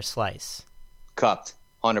pepperoni on your slice? Cupped,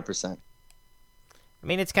 100%. I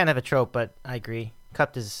mean, it's kind of a trope, but I agree.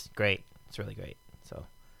 Cupped is great. It's really great. So,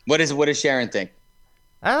 what does Sharon think?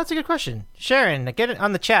 That's a good question. Sharon, get it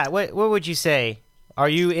on the chat. What would you say? Are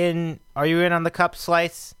you in on the cup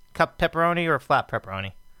slice, cup pepperoni, or flat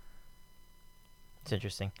pepperoni? It's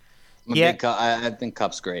interesting. I think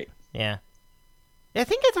cup's great. Yeah. I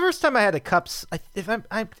think it's the first time I had a cups.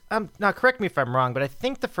 I'm now, correct me if I'm wrong, but I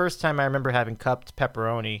think the first time I remember having cupped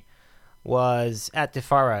pepperoni was at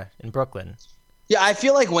DeFara in Brooklyn. Yeah, I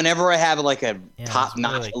feel like whenever I have like a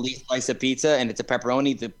top-notch elite slice of pizza and it's a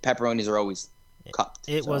pepperoni, the pepperonis are always cupped.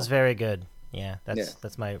 It was very good. Yeah,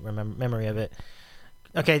 that's my memory of it.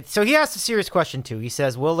 Okay, so he asked a serious question too. He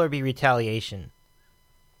says, "Will there be retaliation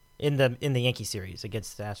in the Yankee series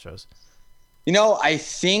against the Astros?" I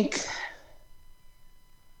think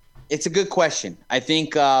it's a good question. I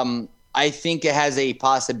think it has a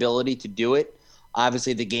possibility to do it.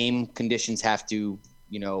 Obviously, the game conditions have to,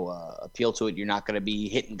 appeal to it. You're not going to be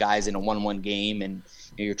hitting guys in a 1-1 game, and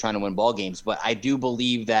you're trying to win ball games. But I do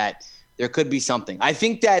believe that there could be something. I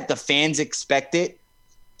think that the fans expect it,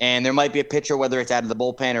 and there might be a pitcher, whether it's out of the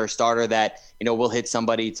bullpen or a starter, that will hit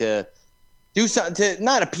somebody to do something to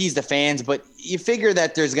not appease the fans, but you figure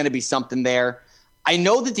that there's going to be something there. I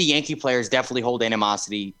know that the Yankee players definitely hold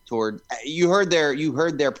animosity toward. You heard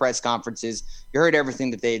their press conferences. You heard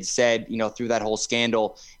everything that they had said, through that whole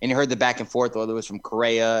scandal, and you heard the back and forth, whether it was from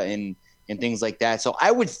Correa and things like that. So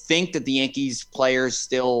I would think that the Yankees players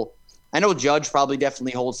still. I know Judge probably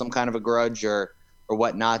definitely holds some kind of a grudge or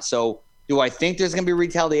whatnot. So do I think there's going to be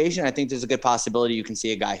retaliation? I think there's a good possibility you can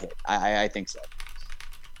see a guy hit. I think so.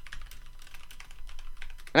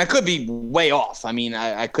 And I could be way off. I mean,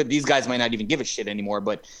 I could. These guys might not even give a shit anymore.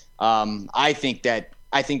 But I think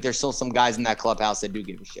there's still some guys in that clubhouse that do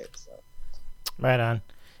give a shit. So. Right on.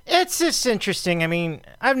 It's just interesting. I mean,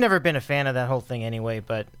 I've never been a fan of that whole thing anyway.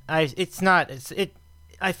 But I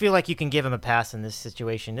feel like you can give him a pass in this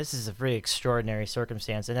situation. This is a really extraordinary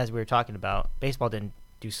circumstance. And as we were talking about, baseball didn't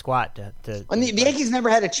do squat to and the Yankees never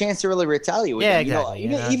had a chance to really retaliate with them. Exactly.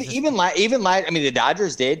 Even last, I mean, the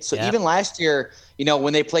Dodgers did. So even last year,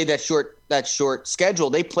 when they played that short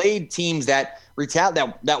schedule, they played teams that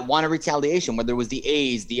wanted retaliation, whether it was the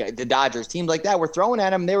A's, the Dodgers, teams like that were throwing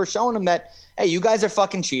at them. They were showing them that, hey, you guys are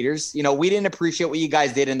fucking cheaters. We didn't appreciate what you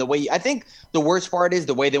guys did. And the way, I think the worst part is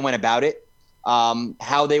the way they went about it,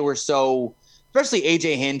 how they were so, especially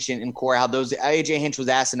AJ Hinch and Corey, how AJ Hinch was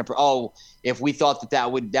asking, if we thought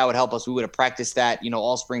that would help us, we would have practiced that,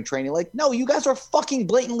 all spring training. Like, no, you guys are fucking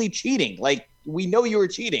blatantly cheating. Like, we know you were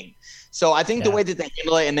cheating. So I think the way that they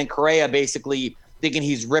handle it, and then Correa basically thinking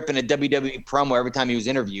he's ripping a WWE promo every time he was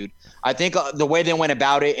interviewed. I think the way they went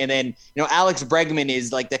about it, and then, Alex Bregman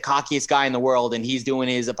is like the cockiest guy in the world, and he's doing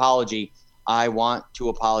his apology. I want to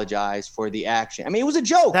apologize for the action. I mean, it was a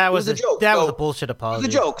joke. That was a joke. That was a bullshit apology. It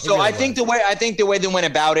was a joke. So really I think the way they went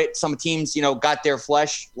about it, some teams, got their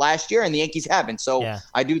flesh last year, and the Yankees haven't. So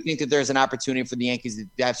I do think that there's an opportunity for the Yankees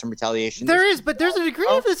to have some retaliation. There is, but there's a degree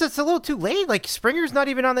of this that's a little too late. Like Springer's not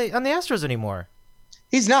even on the Astros anymore.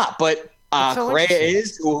 He's not, but Correa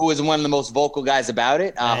is, who is one of the most vocal guys about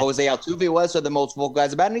it. Right. Jose Altuve was the most vocal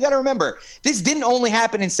guys about it. And you got to remember, this didn't only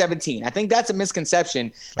happen in 2017. I think that's a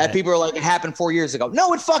misconception that people are like, it happened 4 years ago.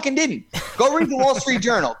 No, it fucking didn't. Go read the Wall Street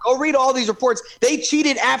Journal. Go read all these reports. They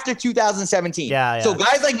cheated after 2017. Yeah. So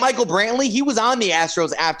guys like Michael Brantley, he was on the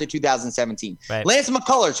Astros after 2017. Right. Lance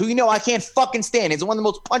McCullers, who I can't fucking stand. He's one of the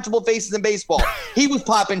most punchable faces in baseball. He was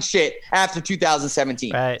popping shit after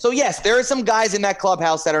 2017. Right. So yes, there are some guys in that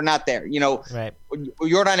clubhouse that are not there. Right.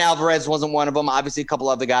 Yordan Alvarez wasn't one of them. Obviously, a couple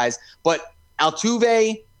other guys. But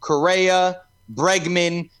Altuve, Correa,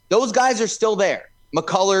 Bregman, those guys are still there.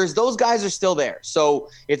 McCullers, those guys are still there. So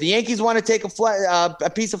if the Yankees want to take a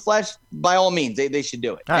piece of flesh, by all means, they should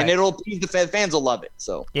do it. All and right. it'll the fans will love it.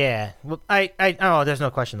 So yeah, well, there's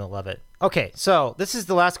no question they'll love it. Okay, so this is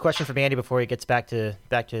the last question from Andy before he gets back to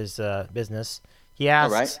his business. He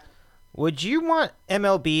asks, right. Would you want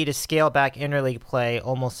MLB to scale back interleague play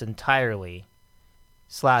almost entirely,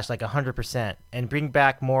 / like 100%, and bring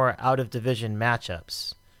back more out-of-division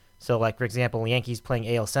matchups? So, like, for example, Yankees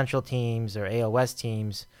playing AL Central teams or AL West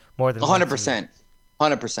teams more than 100%.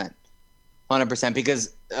 100%.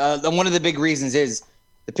 Because one of the big reasons is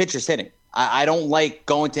the pitcher's hitting. I don't like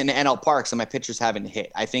going to an NL Parks and my pitcher's having to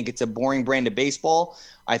hit. I think it's a boring brand of baseball.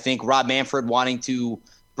 I think Rob Manfred wanting to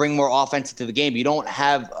bring more offense into the game. You don't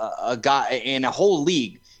have a guy in a whole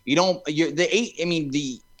league.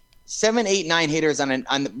 The 7, 8, 9 hitters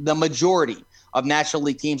on the majority of National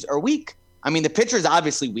League teams are weak. I mean, the pitcher is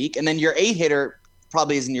obviously weak, and then your 8 hitter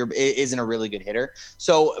probably isn't a really good hitter.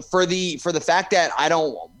 So for the fact that I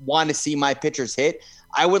don't want to see my pitchers hit,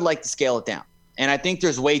 I would like to scale it down. And I think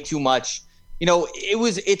there's way too much.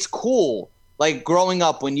 It's cool. Like growing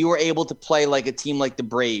up when you were able to play like a team like the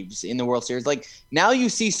Braves in the World Series, like now you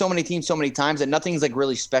see so many teams so many times that nothing's like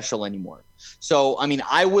really special anymore. So, I mean,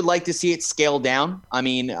 I would like to see it scaled down. I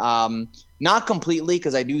mean, not completely,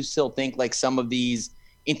 because I do still think like some of these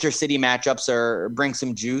intercity matchups bring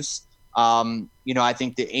some juice. I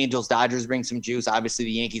think the Angels Dodgers bring some juice. Obviously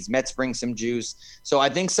the Yankees Mets bring some juice. So I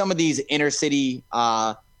think some of these intercity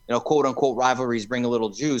quote unquote rivalries bring a little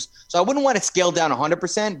juice. So I wouldn't want it scaled down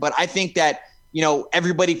 100%, but I think that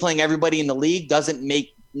everybody playing everybody in the league doesn't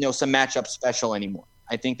make some matchups special anymore.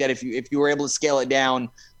 I think that if you were able to scale it down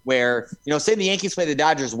where say the Yankees play the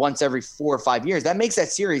Dodgers once every 4 or 5 years, that makes that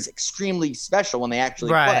series extremely special when they actually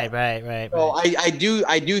play. Right. So I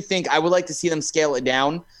do think I would like to see them scale it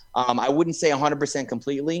down. I wouldn't say 100%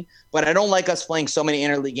 completely, but I don't like us playing so many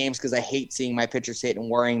interleague games because I hate seeing my pitchers hit and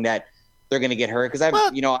worrying that they're going to get hurt, because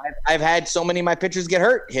I've had so many of my pitchers get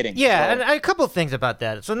hurt hitting. Yeah, so. And a couple of things about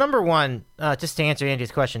that. So number one, just to answer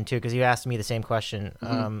Andy's question too, because you asked me the same question.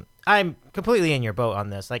 Mm-hmm. I'm completely in your boat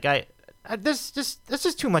on this. Like that's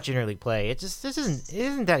just too much interleague play. This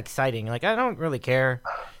isn't that exciting. Like I don't really care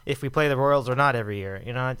if we play the Royals or not every year.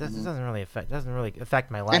 You know, it doesn't really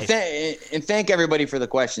affect my life. And thank everybody for the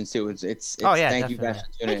questions too. It's oh yeah, thank definitely. you guys.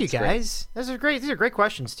 Thank you guys. These are great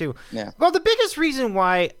questions too. Yeah. Well, the biggest reason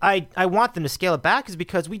why I want them to scale it back is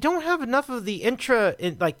because we don't have enough of the inter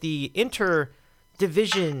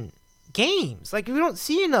division games. Like, we don't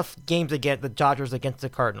see enough games against the Dodgers against the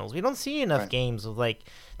Cardinals. We don't see enough games of like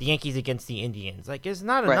the Yankees against the Indians. Like, there's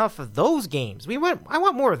not enough of those games. I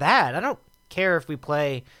want more of that. I don't care if we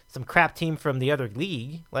play some crap team from the other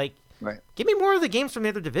league. Like, give me more of the games from the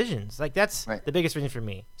other divisions. Like, that's the biggest reason for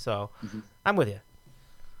me. So I'm with you.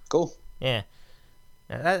 Cool. Yeah.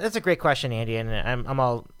 That's a great question, Andy. And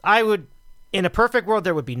I would, in a perfect world,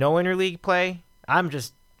 there would be no interleague play.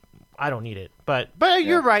 I don't need it, but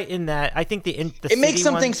you're right in that. I think it makes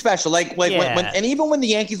something special. Like when and even when the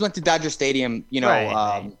Yankees went to Dodger Stadium,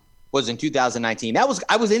 was in 2019. I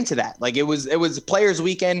was into that. Like, it was Players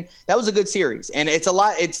Weekend. That was a good series, and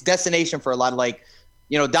it's destination for a lot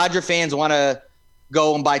of Dodger fans want to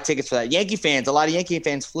go and buy tickets for that. A lot of Yankee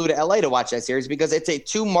fans flew to LA to watch that series because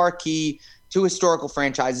it's two historical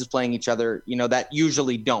franchises playing each other. That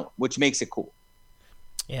usually don't, which makes it cool.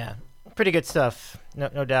 Yeah. Pretty good stuff,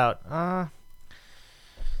 no doubt. I'm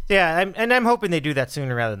hoping they do that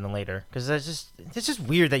sooner rather than later, because it's just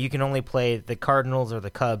weird that you can only play the Cardinals or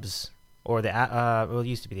the Cubs or it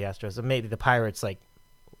used to be the Astros, or maybe the Pirates, like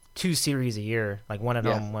 2 series a year, like one at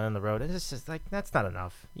home, one on the road. It's just like, that's not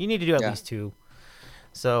enough. You need to do at least 2.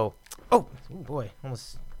 So, oh boy,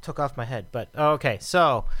 almost took off my head. But okay,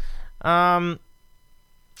 so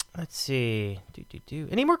let's see.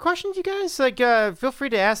 Any more questions, you guys? Like, feel free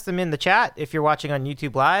to ask them in the chat if you're watching on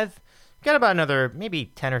YouTube Live. We've got about another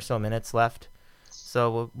maybe 10 or so minutes left,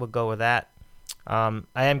 so we'll go with that. I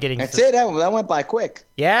am getting. That's it. That went by quick.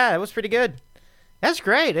 Yeah, it was pretty good. That's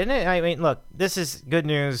great, isn't it? I mean, look, this is good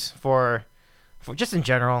news for just in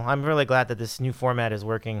general. I'm really glad that this new format is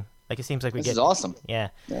working. Like, it seems like this is awesome. Yeah.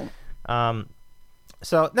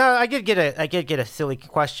 So no, I did get a silly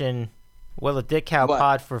question. Will a DITCOW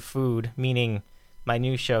pod for food, meaning my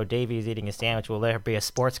new show, Davey's Eating a Sandwich, will there be a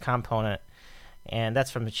sports component? And that's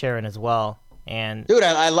from Sharon as well. And dude,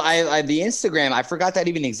 I the Instagram, I forgot that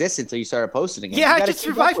even existed until you started posting again. Yeah, I just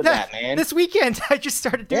revived that, man. This weekend. I just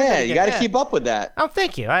started doing that. Yeah, you got to keep up with that. Oh,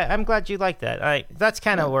 thank you. I'm glad you like that. That's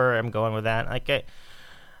kind of where I'm going with that. Like,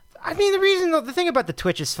 I mean, the thing about the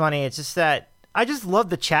Twitch is funny. It's just that I just love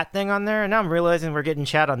the chat thing on there, and now I'm realizing we're getting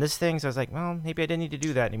chat on this thing, so I was like, well, maybe I didn't need to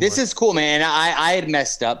do that anymore. This is cool, man. I had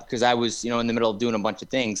messed up because I was, in the middle of doing a bunch of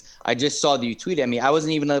things. I just saw that you tweeted at me. I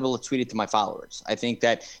wasn't even able to tweet it to my followers. I think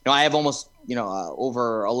that, I have almost,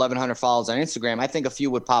 over 1,100 followers on Instagram. I think a few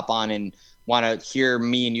would pop on and want to hear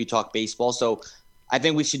me and you talk baseball. So I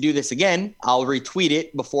think we should do this again. I'll retweet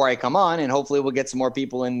it before I come on, and hopefully we'll get some more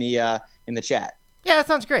people in the chat. Yeah, that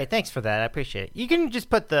sounds great. Thanks for that. I appreciate it. You can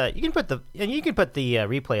just put the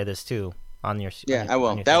replay of this too on your. Yeah, I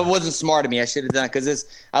will. That wasn't smart of me. I should have done it because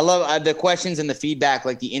I love the questions and the feedback,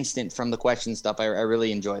 like the instant from the question stuff. I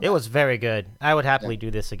really enjoyed that. It was very good. I would happily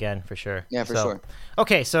do this again for sure. Yeah, for sure.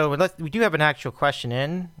 Okay, so we do have an actual question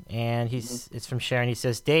in, and it's from Sharon. He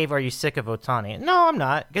says, "Dave, are you sick of Ohtani?" No, I'm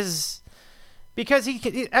not, because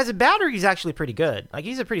he as a batter, he's actually pretty good. Like,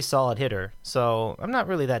 he's a pretty solid hitter, so I'm not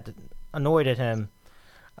really that annoyed at him.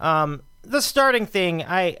 The starting thing,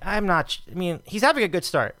 I'm not. I mean, he's having a good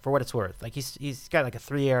start for what it's worth. Like, he's got like a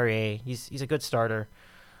 3 ERA. He's a good starter,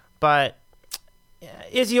 but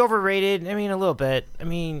is he overrated? I mean, a little bit. I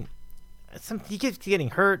mean, he keeps getting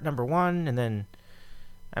hurt, number one, and then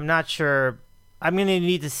I'm not sure. I'm going to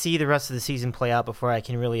need to see the rest of the season play out before I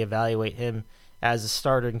can really evaluate him as a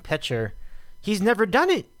starting pitcher. He's never done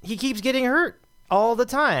it. He keeps getting hurt all the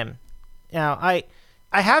time. Now, I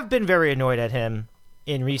have been very annoyed at him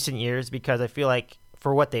in recent years because I feel like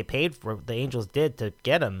for what they paid for, the Angels did to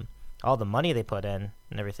get him, all the money they put in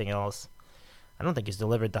and everything else, I don't think he's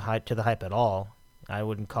delivered the hype at all. I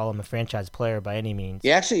wouldn't call him a franchise player by any means.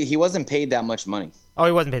 Yeah, actually, he wasn't paid that much money. Oh,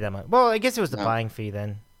 he wasn't paid that much. Well, I guess it was the buying fee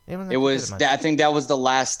then. It was. I think that was the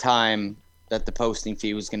last time that the posting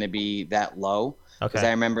fee was going to be that low. Because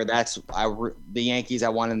I remember the Yankees, I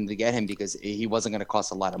wanted them to get him because he wasn't going to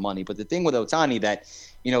cost a lot of money. But the thing with Ohtani that,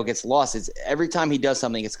 gets lost is every time he does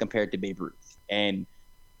something, it's compared to Babe Ruth. And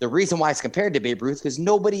the reason why it's compared to Babe Ruth because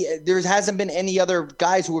there hasn't been any other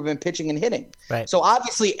guys who have been pitching and hitting. Right. So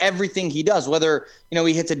obviously everything he does, whether,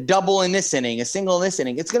 he hits a double in this inning, a single in this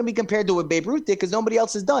inning, it's going to be compared to what Babe Ruth did because nobody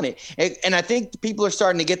else has done it. And I think people are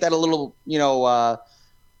starting to get that a little,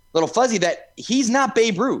 little fuzzy that he's not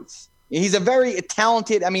Babe Ruth. He's a very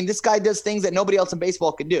talented – I mean, this guy does things that nobody else in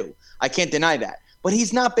baseball could do. I can't deny that. but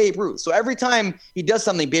he's not Babe Ruth. So every time he does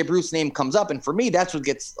something, Babe Ruth's name comes up. And for me, that's what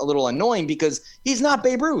gets a little annoying because he's not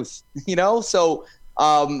Babe Ruth, So,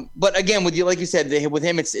 but again, with you, like you said, with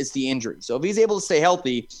him, it's the injury. So if he's able to stay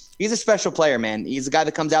healthy, he's a special player, man. He's a guy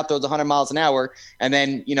that comes out, throws 100 miles an hour, and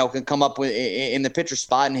then, can come up in the pitcher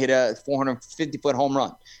spot and hit a 450-foot home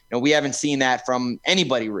run. We haven't seen that from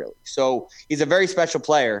anybody really. So he's a very special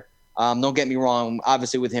player. Don't get me wrong.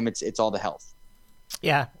 Obviously, with him, it's all the health.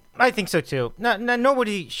 Yeah, I think so too.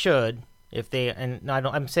 Nobody should,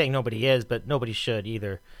 I'm saying nobody is, but nobody should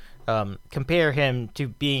either. Compare him to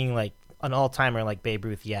being like an all-timer like Babe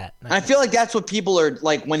Ruth yet. I feel like that's what people are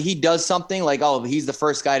like when he does something like, oh, he's the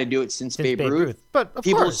first guy to do it since Babe Ruth. But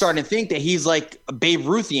people are starting to think that he's like a Babe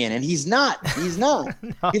Ruthian, and he's not. He's not.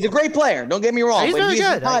 No. He's a great player. Don't get me wrong. He's very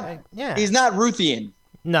good. He's not Ruthian.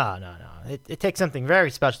 No. It takes something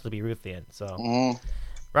very special to be Ruthian. So,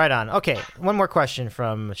 Right on. Okay, one more question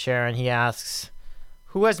from Sharon. He asks,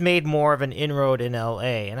 who has made more of an inroad in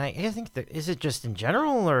L.A.? And I think, is it just in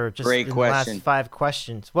general or just Great in question. the last 5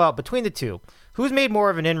 questions? Well, between the two, who's made more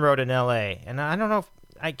of an inroad in L.A.? And I don't know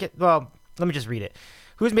if let me just read it.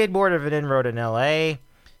 Who's made more of an inroad in L.A.,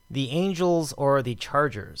 the Angels or the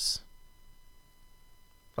Chargers?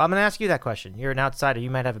 Well, I'm going to ask you that question. You're an outsider. You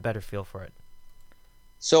might have a better feel for it.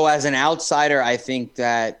 So as an outsider, I think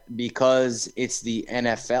that because it's the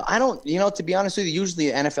NFL, to be honest with you,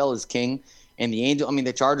 usually the NFL is king. And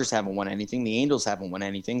the Chargers haven't won anything. The Angels haven't won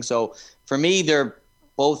anything. So for me, they're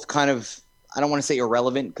both kind of, I don't want to say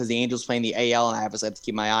irrelevant because the Angels playing the AL, and I obviously have to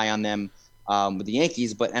keep my eye on them with the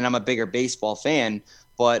Yankees. And I'm a bigger baseball fan.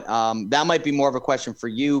 But that might be more of a question for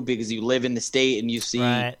you because you live in the state and you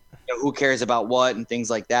see who cares about what and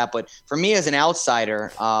things like that. But for me as an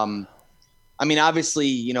outsider,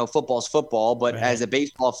 obviously, football's football. But as a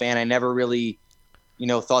baseball fan, I never really,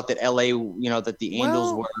 thought that LA, that the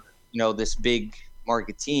Angels were, this big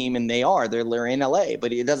market team, and they're in LA,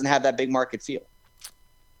 but it doesn't have that big market feel.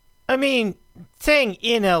 I mean, saying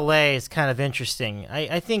in LA is kind of interesting.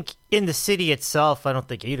 I think in the city itself, I don't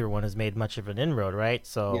think either one has made much of an inroad, right?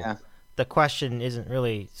 So the question isn't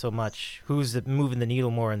really so much who's moving the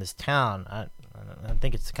needle more in this town. I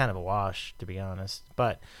think it's kind of a wash, to be honest.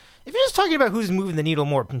 But if you're just talking about who's moving the needle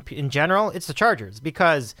more in general, it's the Chargers,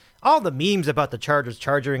 because all the memes about the Chargers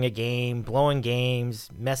charging a game, blowing games,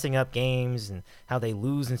 messing up games, and how they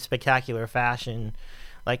lose in spectacular fashion,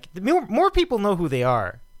 like more people know who they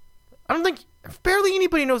are. I don't think barely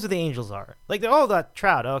anybody knows who the Angels are. Like, that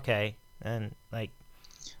Trout, okay, and like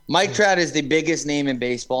Mike Trout is the biggest name in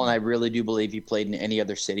baseball, and I really do believe he played in any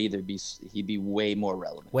other city, he'd be way more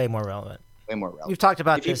relevant. Way more relevant. We've talked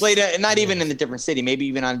about if this. If he played not even in a different city, maybe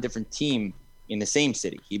even on a different team in the same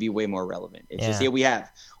city, he'd be way more relevant. It's just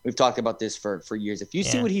we've talked about this for years. If you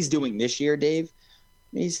see what he's doing this year, Dave,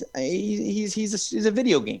 he's a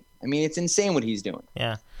video game. I mean, it's insane what he's doing.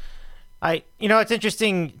 Yeah. It's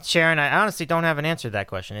interesting, Sharon. I honestly don't have an answer to that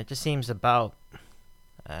question. It just seems about.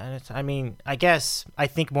 I guess I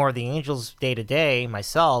think more of the Angels day to day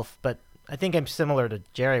myself, but I think I'm similar to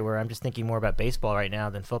Gerry, where I'm just thinking more about baseball right now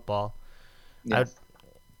than football. Yeah.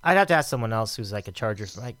 I'd have to ask someone else who's like a Charger.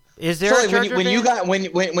 Like, is there a Charger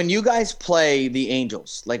when you guys play the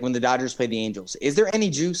Angels, like when the Dodgers play the Angels, is there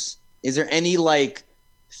any juice? Is there any like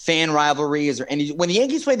fan rivalry? Is there any when the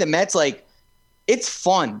Yankees play the Mets? Like, it's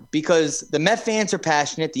fun because the Met fans are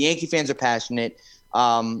passionate, the Yankee fans are passionate.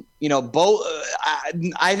 Both.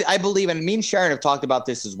 I believe, and me and Sharon have talked about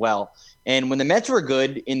this as well. And when the Mets were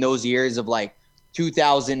good in those years of like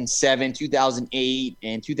 2007, 2008,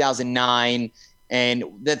 and 2009, and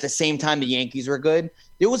at the same time the Yankees were good,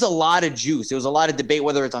 there was a lot of juice. There was a lot of debate,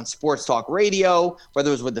 whether it's on sports talk radio, whether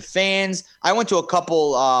it was with the fans. I went to a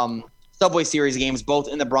couple Subway Series games, both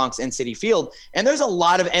in the Bronx and Citi Field, and there's a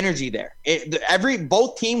lot of energy there.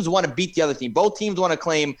 Both teams want to beat the other team. Both teams want to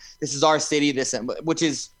claim this is our city, which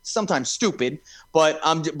is sometimes stupid, but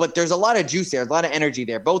there's a lot of juice there, a lot of energy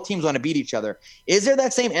there. Both teams want to beat each other. Is there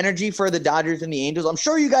that same energy for the Dodgers and the Angels? I'm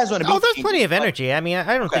sure you guys want to beat. Oh, there's plenty of energy. I mean,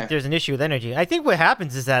 I don't think there's an issue with energy. I think what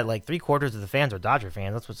happens is that like 3/4 of the fans are Dodger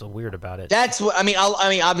fans. That's what's so weird about it. That's what I mean.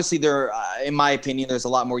 Obviously, there, in my opinion, there's a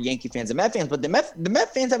lot more Yankee fans than Met fans, but the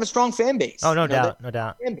Met fans have a strong fan base. Oh, no doubt.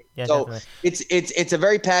 Yeah, so definitely. It's a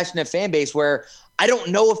very passionate fan base where I don't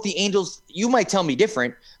know if the Angels. You might tell me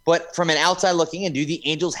different, but from an outside looking in, do the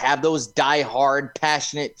Angels have those die-hard,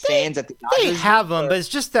 passionate fans at the Dodgers? They have them, but it's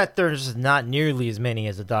just that there's not nearly as many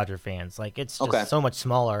as the Dodger fans. Like, it's just so much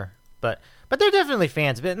smaller. But they're definitely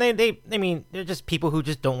fans. But they're just people who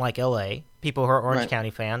just don't like L.A. People who are Orange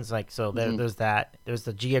County fans. Like, so there's that. There's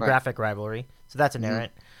the geographic rivalry. So that's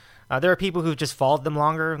inherent. There are people who've just followed them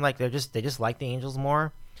longer. Like, they just like the Angels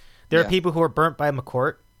more. There are people who were burnt by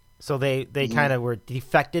McCourt, so they kind of were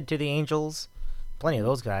defected to the Angels. Plenty of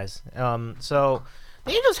those guys. So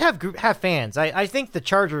the Angels have fans. I think the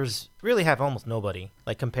Chargers really have almost nobody,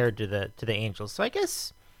 like compared to the Angels. So I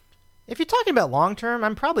guess if you're talking about long term,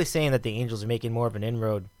 I'm probably saying that the Angels are making more of an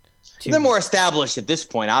inroad. They're more established at this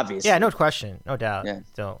point, obviously. Yeah, no question, no doubt. Yeah.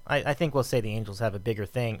 So I think we'll say the Angels have a bigger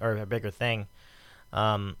thing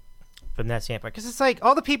from that standpoint. Because it's like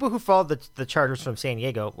all the people who followed the Chargers from San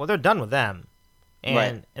Diego, well, they're done with them.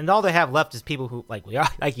 And all they have left is people who like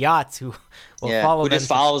yachts who will follow them. Who just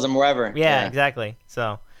follows them wherever. Yeah, exactly.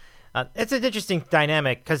 So it's an interesting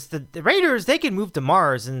dynamic because the Raiders, they can move to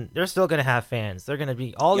Mars and they're still going to have fans. They're going to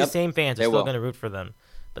be the same fans are still going to root for them.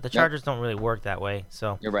 But the Chargers don't really work that way.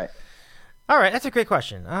 So you're right. All right, that's a great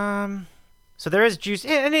question. So there is juice.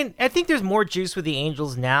 And I think there's more juice with the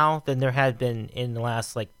Angels now than there had been in the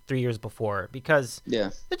last 3 years before because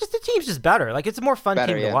the team's just better. Like it's a more fun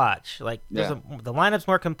team to watch. Like the lineup's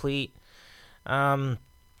more complete.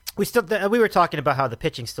 We were talking about how the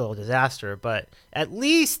pitching's still a disaster, but at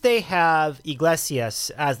least they have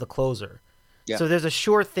Iglesias as the closer. Yeah. So there's a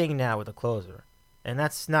sure thing now with a closer, and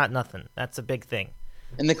that's not nothing. That's a big thing.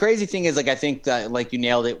 And the crazy thing is, I think that, you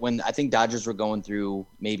nailed it. When I think Dodgers were going through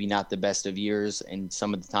maybe not the best of years, and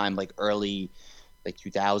some of the time, early,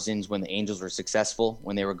 2000s, when the Angels were successful,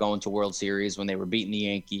 when they were going to World Series, when they were beating the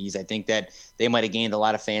Yankees, I think that they might have gained a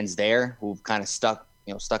lot of fans there who've kind of stuck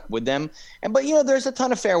with them. But there's a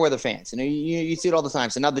ton of fair weather fans. You see it all the time.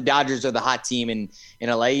 So now the Dodgers are the hot team in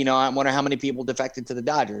LA. I wonder how many people defected to the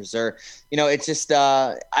Dodgers. Or it's just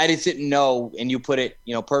I just didn't know. And you put it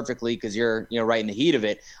perfectly because you're right in the heat of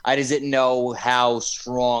it. I just didn't know how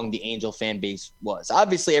strong the Angel fan base was.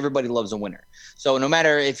 Obviously, everybody loves a winner. So no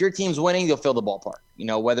matter if your team's winning, you'll fill the ballpark.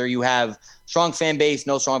 Whether you have strong fan base,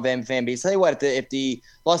 no strong fan base. Tell you what, if the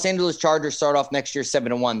Los Angeles Chargers start off next year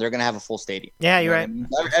 7-1, they're going to have a full stadium. Yeah, you're right.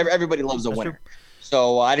 Everybody loves a winner. True.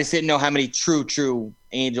 So I just didn't know how many true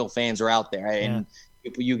Angel fans are out there, and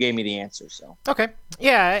you gave me the answer. So okay,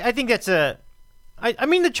 yeah, I think that's I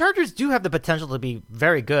mean, the Chargers do have the potential to be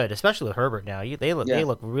very good, especially with Herbert now. They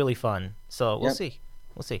look really fun. So we'll see.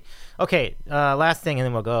 Okay, last thing, and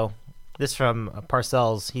then we'll go. This from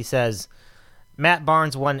Parcells. He says, Matt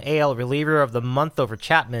Barnes won AL reliever of the month over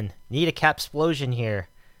Chapman. Need a capsplosion here.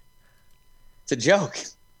 It's a joke.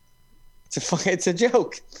 It's a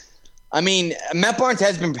joke. I mean, Matt Barnes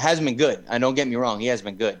has been good. Don't get me wrong, he has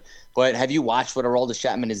been good. But have you watched what Aroldis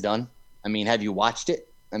Chapman has done? I mean, have you watched it?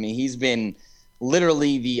 I mean, he's been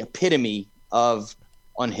literally the epitome of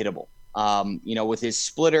unhittable. With his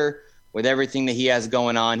splitter, with everything that he has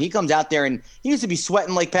going on. He comes out there and he used to be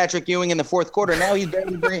sweating like Patrick Ewing in the fourth quarter. Now he's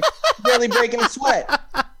barely breaking a sweat.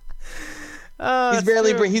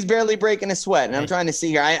 He's barely breaking a sweat. And I'm trying to see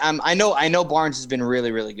here. I know Barnes has been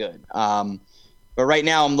really, really good. But right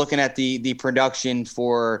now I'm looking at the production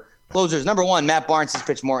for closers. Number one, Matt Barnes has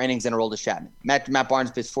pitched more innings than Aroldis Chapman. Matt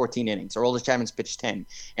Barnes pitched 14 innings. Aroldis Chapman's pitched 10.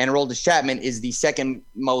 And Aroldis Chapman is the second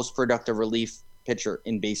most productive relief pitcher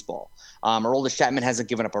in baseball. Aroldis Chapman hasn't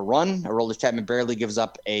given up a run. Aroldis Chapman barely gives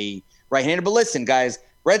up a right-hander. But listen, guys,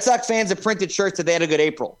 Red Sox fans have printed shirts that they had a good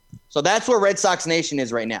April. So that's where Red Sox Nation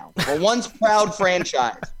is right now. A once proud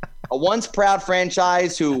franchise.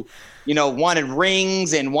 Who, wanted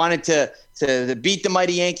rings and wanted to beat the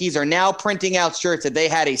mighty Yankees are now printing out shirts that they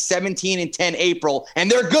had a 17-10 April, and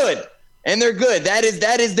they're good.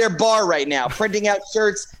 That is their bar right now, printing out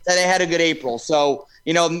shirts that they had a good April. So,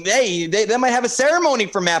 they might have a ceremony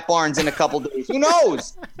for Matt Barnes in a couple days. Who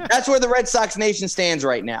knows? That's where the Red Sox Nation stands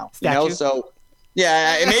right now. Statue? So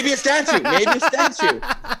yeah, maybe a statue.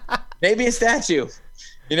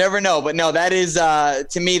 You never know. But no, that is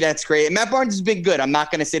to me that's great. And Matt Barnes has been good. I'm not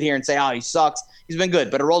going to sit here and say, he sucks. He's been good.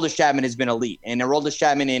 But Aroldis Chapman has been elite, and Aroldis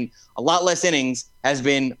Chapman in a lot less innings has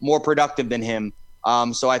been more productive than him.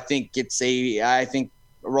 So I think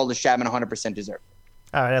Aroldis Chapman 100% deserved.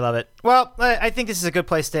 All right, I love it. Well, I think this is a good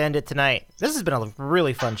place to end it tonight. This has been a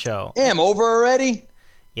really fun show. Damn, over already?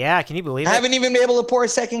 Yeah, can you believe it? I haven't even been able to pour a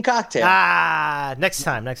second cocktail. Next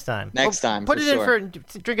time. Put it in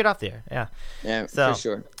drink it off there. Yeah. Yeah, for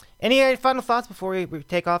sure. Any final thoughts before we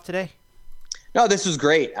take off today? No, this was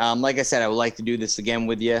great. Like I said, I would like to do this again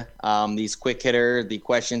with you. These quick hitter, the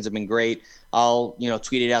questions have been great. I'll,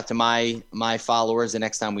 tweet it out to my followers the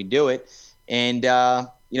next time we do it. And,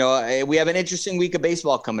 we have an interesting week of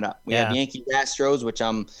baseball coming up. We have Yankees Astros, which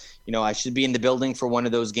I should be in the building for one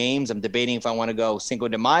of those games. I'm debating if I want to go Cinco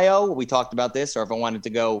de Mayo. We talked about this, or if I wanted to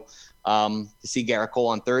go to see Garrett Cole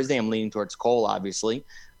on Thursday. I'm leaning towards Cole, obviously.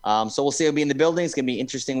 So we'll see who'll be in the building. It's going to be an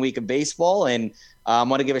interesting week of baseball. And I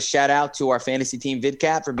want to give a shout out to our fantasy team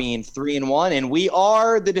VidCap for being 3-1. And we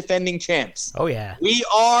are the defending champs. Oh, yeah. We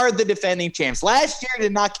are the defending champs. Last year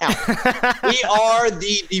did not count. We are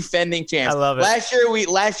the defending champs. I love it. Last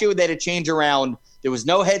year they had a change around. There was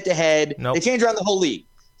no head-to-head. Nope. They changed around the whole league.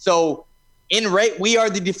 So in rate, we are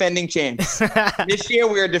the defending champs. This year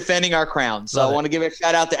we are defending our crown. So I want to give a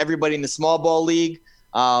shout out to everybody in the small ball league.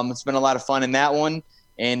 It's been a lot of fun in that one.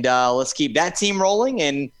 And let's keep that team rolling,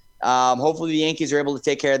 and hopefully the Yankees are able to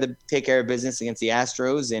take care of business against the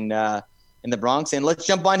Astros in the Bronx. And let's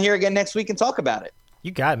jump on here again next week and talk about it.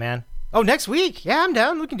 You got it, man. Oh, next week? Yeah, I'm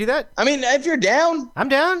down. We can do that. I mean, if you're down, I'm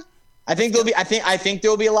down. I think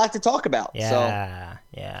there'll be a lot to talk about. Yeah,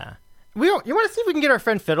 yeah. You want to see if we can get our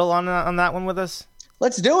friend Fiddle on that one with us?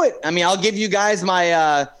 Let's do it. I mean, I'll give you guys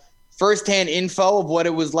my firsthand info of what it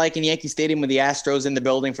was like in Yankee Stadium with the Astros in the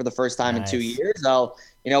building for the first time in 2 years.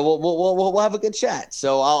 We'll have a good chat.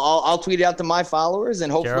 So I'll tweet it out to my followers,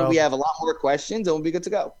 and hopefully we have a lot more questions, and we'll be good to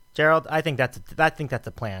go. Gerald, I think that's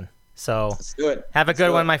a plan. So let's do it. Have a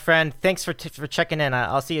good one, my friend. Thanks for checking in.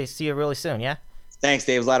 I'll see you really soon. Yeah. Thanks,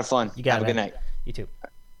 Dave. It was a lot of fun. You got have it, a good night. You too.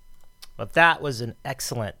 Well, that was an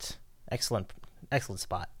excellent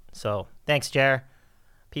spot. So thanks, Jer.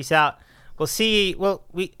 Peace out. We'll see. Well,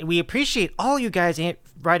 we appreciate all you guys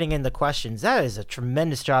writing in the questions. That is a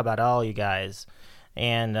tremendous job out of all you guys.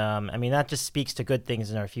 And, I mean, that just speaks to good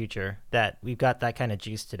things in our future, that we've got that kind of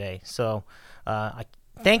juice today. So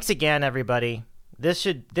thanks again, everybody. This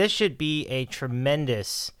should be a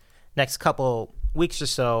tremendous next couple weeks or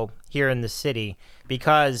so here in the city,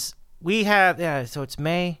 because we have, so it's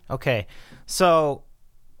May. Okay. So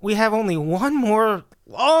we have only one more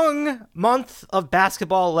long month of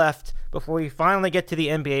basketball left before we finally get to the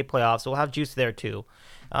NBA playoffs. So we'll have juice there too.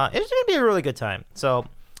 It's going to be a really good time. So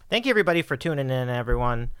thank you, everybody, for tuning in,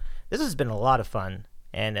 everyone. This has been a lot of fun.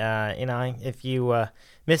 And, if you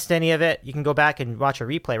missed any of it, you can go back and watch a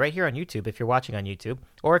replay right here on YouTube if you're watching on YouTube.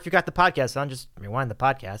 Or if you got the podcast on, just rewind the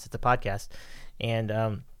podcast. It's a podcast.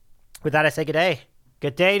 And with that, I say good day.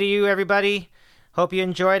 Good day to you, everybody. Hope you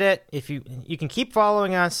enjoyed it. If you can keep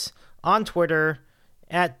following us on Twitter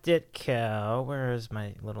at DITCOW. Where is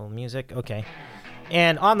my little music? Okay.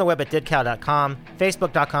 And on the web at DITCOW.com,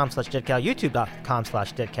 Facebook.com/DITCOW,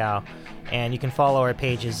 YouTube.com/DITCOW, and you can follow our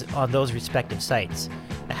pages on those respective sites.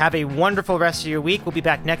 Have a wonderful rest of your week. We'll be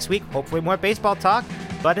back next week, hopefully more baseball talk.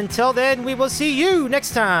 But until then, we will see you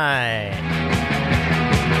next time.